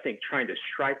 And so I think trying to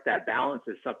strike that balance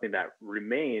is something that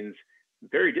remains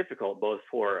very difficult, both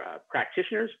for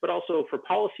practitioners, but also for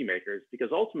policymakers, because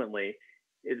ultimately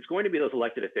it's going to be those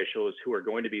elected officials who are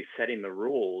going to be setting the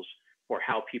rules for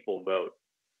how people vote.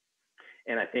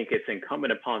 And I think it's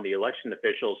incumbent upon the election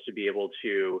officials to be able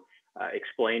to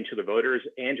explain to the voters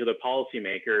and to the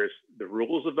policymakers the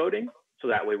rules of voting, so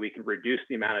that way we can reduce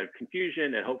the amount of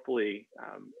confusion and hopefully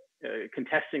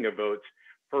contesting of votes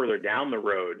further down the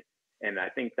road. And I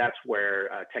think that's where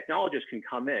technologists can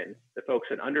come in, the folks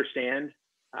that understand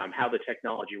how the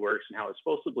technology works and how it's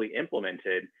supposed to be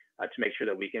implemented to make sure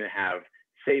that we can have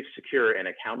safe, secure, and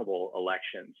accountable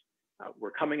elections.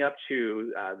 We're coming up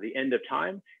to the end of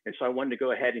time, and so I wanted to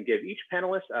go ahead and give each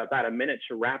panelist about a minute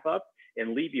to wrap up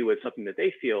and leave you with something that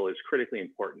they feel is critically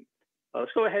important.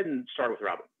 Let's go ahead and start with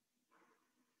Robin.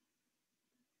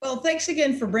 Well, thanks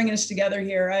again for bringing us together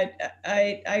here.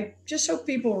 I just hope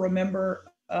people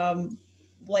remember,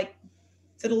 like,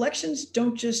 that elections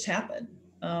don't just happen.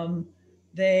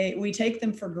 We take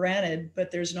them for granted,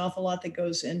 but there's an awful lot that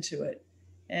goes into it.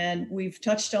 And we've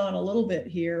touched on a little bit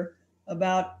here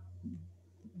about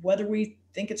whether we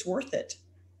think it's worth it.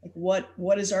 Like,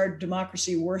 what is our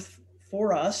democracy worth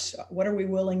for us? What are we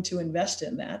willing to invest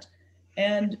in that?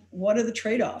 And what are the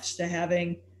trade-offs to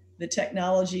having the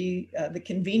technology, the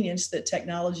convenience that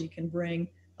technology can bring,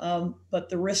 but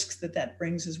the risks that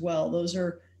brings as well? Those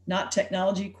are not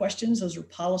technology questions, those are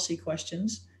policy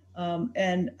questions.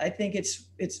 And I think it's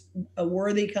a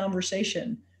worthy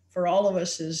conversation for all of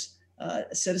us as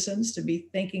citizens to be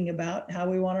thinking about how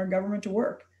we want our government to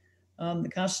work.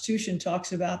 The Constitution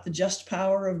talks about the just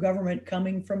power of government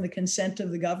coming from the consent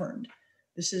of the governed.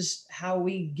 This is how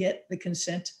we get the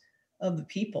consent of the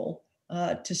people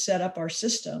to set up our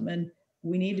system. And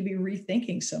we need to be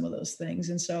rethinking some of those things.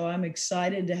 And so I'm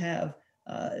excited to have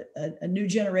a new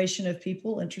generation of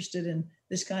people interested in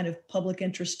this kind of public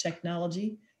interest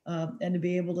technology and to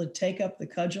be able to take up the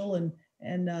cudgel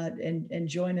and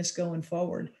join us going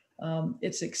forward.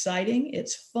 It's exciting,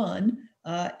 it's fun,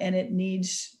 and it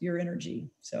needs your energy.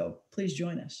 So please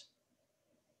join us.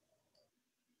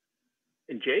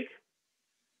 And Jake?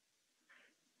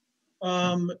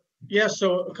 Yeah,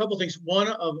 so a couple of things.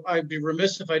 One, I'd be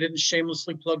remiss if I didn't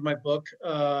shamelessly plug my book,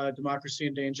 Democracy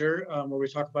in Danger, where we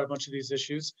talk about a bunch of these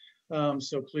issues.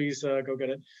 So please go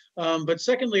get it. But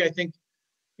secondly, I think,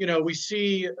 we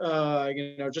see,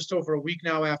 just over a week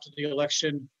now after the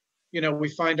election, we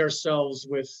find ourselves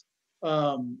with,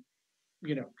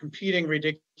 competing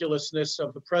ridiculousness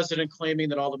of the president claiming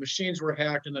that all the machines were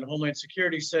hacked, and then Homeland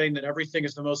Security saying that everything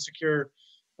is the most secure,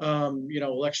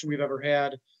 election we've ever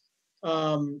had.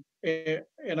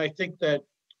 And I think that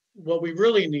what we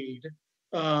really need,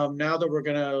 now that we're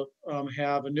going to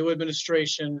have a new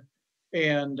administration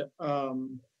and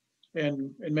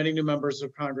many new members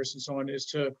of Congress and so on, is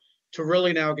to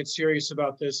really now get serious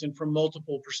about this, and from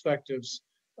multiple perspectives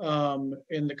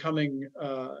in the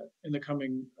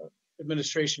coming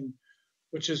administration,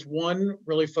 which is one,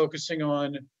 really focusing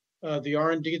on the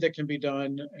R&D that can be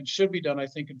done and should be done, I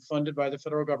think, and funded by the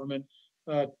federal government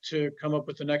to come up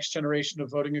with the next generation of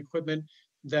voting equipment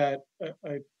that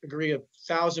I agree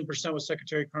 1,000% with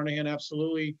Secretary Carnahan,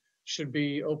 absolutely should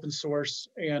be open source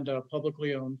and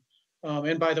publicly owned.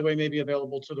 And by the way, may be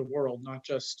available to the world, not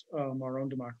just our own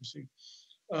democracy.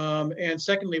 And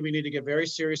secondly, we need to get very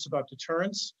serious about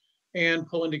deterrence and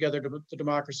pulling together the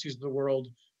democracies of the world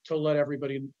to let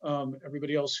everybody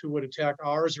else who would attack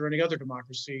ours or any other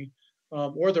democracy,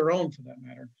 or their own for that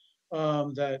matter,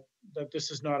 that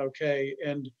this is not okay.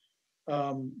 And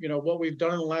what we've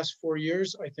done in the last 4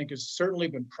 years, I think, has certainly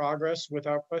been progress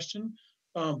without question.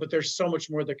 But there's so much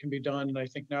more that can be done, and I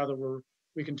think now that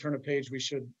we can turn a page, we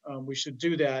should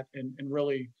do that and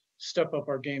really step up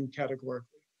our game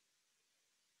categorically.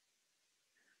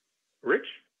 Rich?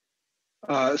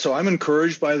 So I'm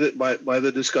encouraged by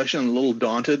the discussion, a little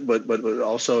daunted, but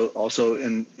also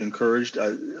encouraged.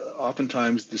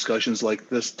 Oftentimes discussions like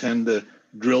this tend to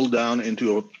drill down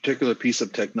into a particular piece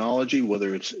of technology,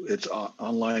 whether it's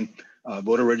online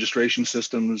voter registration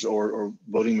systems or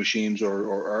voting machines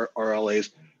or RLAs.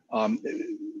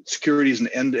 Security is an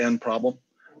end-to-end problem,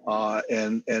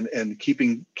 and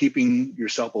keeping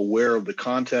yourself aware of the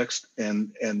context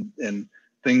and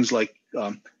things like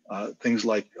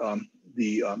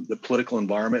the political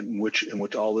environment in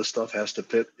which all this stuff has to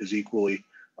fit is equally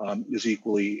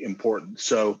important.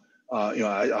 So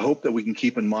I hope that we can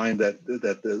keep in mind that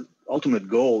the ultimate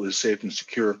goal is safe and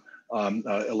secure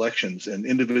elections, and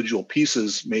individual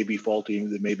pieces may be faulty,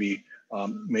 they may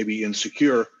be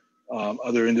insecure.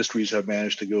 Other industries have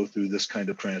managed to go through this kind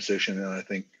of transition, and I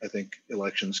think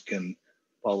elections can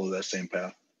follow that same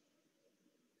path.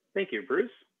 Thank you,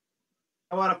 Bruce.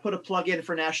 I want to put a plug in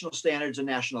for national standards and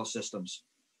national systems.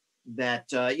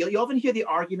 That you often hear the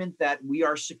argument that we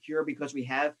are secure because we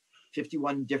have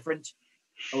 51 different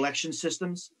election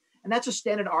systems, and that's a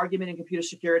standard argument in computer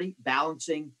security,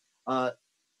 balancing a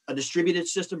distributed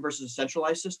system versus a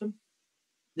centralized system.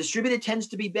 Distributed tends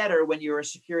to be better when you're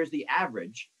as secure as the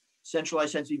average.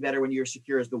 Centralized tends to be better when you're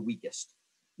secure as the weakest.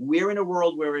 We're in a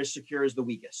world where we're as secure as the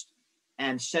weakest,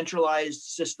 and centralized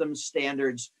systems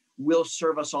standards will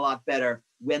serve us a lot better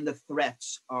when the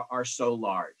threats are so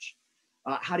large.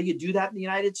 How do you do that in the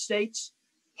United States?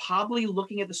 Probably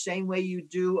looking at the same way you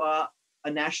do a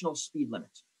national speed limit.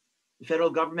 The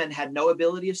federal government had no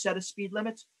ability to set a speed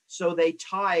limit, so they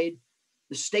tied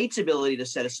the state's ability to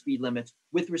set a speed limit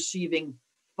with receiving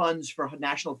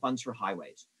national funds for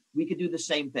highways. We could do the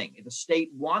same thing. If a state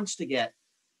wants to get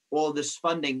all this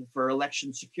funding for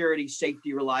election security,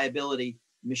 safety, reliability,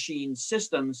 machine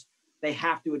systems, they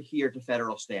have to adhere to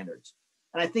federal standards.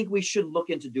 And I think we should look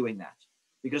into doing that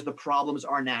because the problems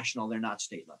are national, they're not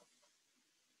state level.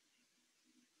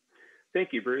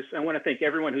 Thank you, Bruce. I want to thank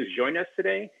everyone who's joined us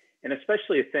today, and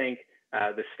especially thank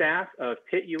the staff of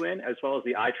Pitt UN as well as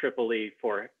the IEEE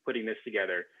for putting this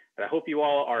together. And I hope you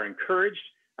all are encouraged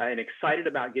and excited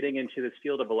about getting into this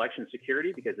field of election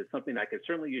security, because it's something that could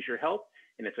certainly use your help,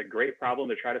 and it's a great problem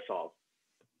to try to solve.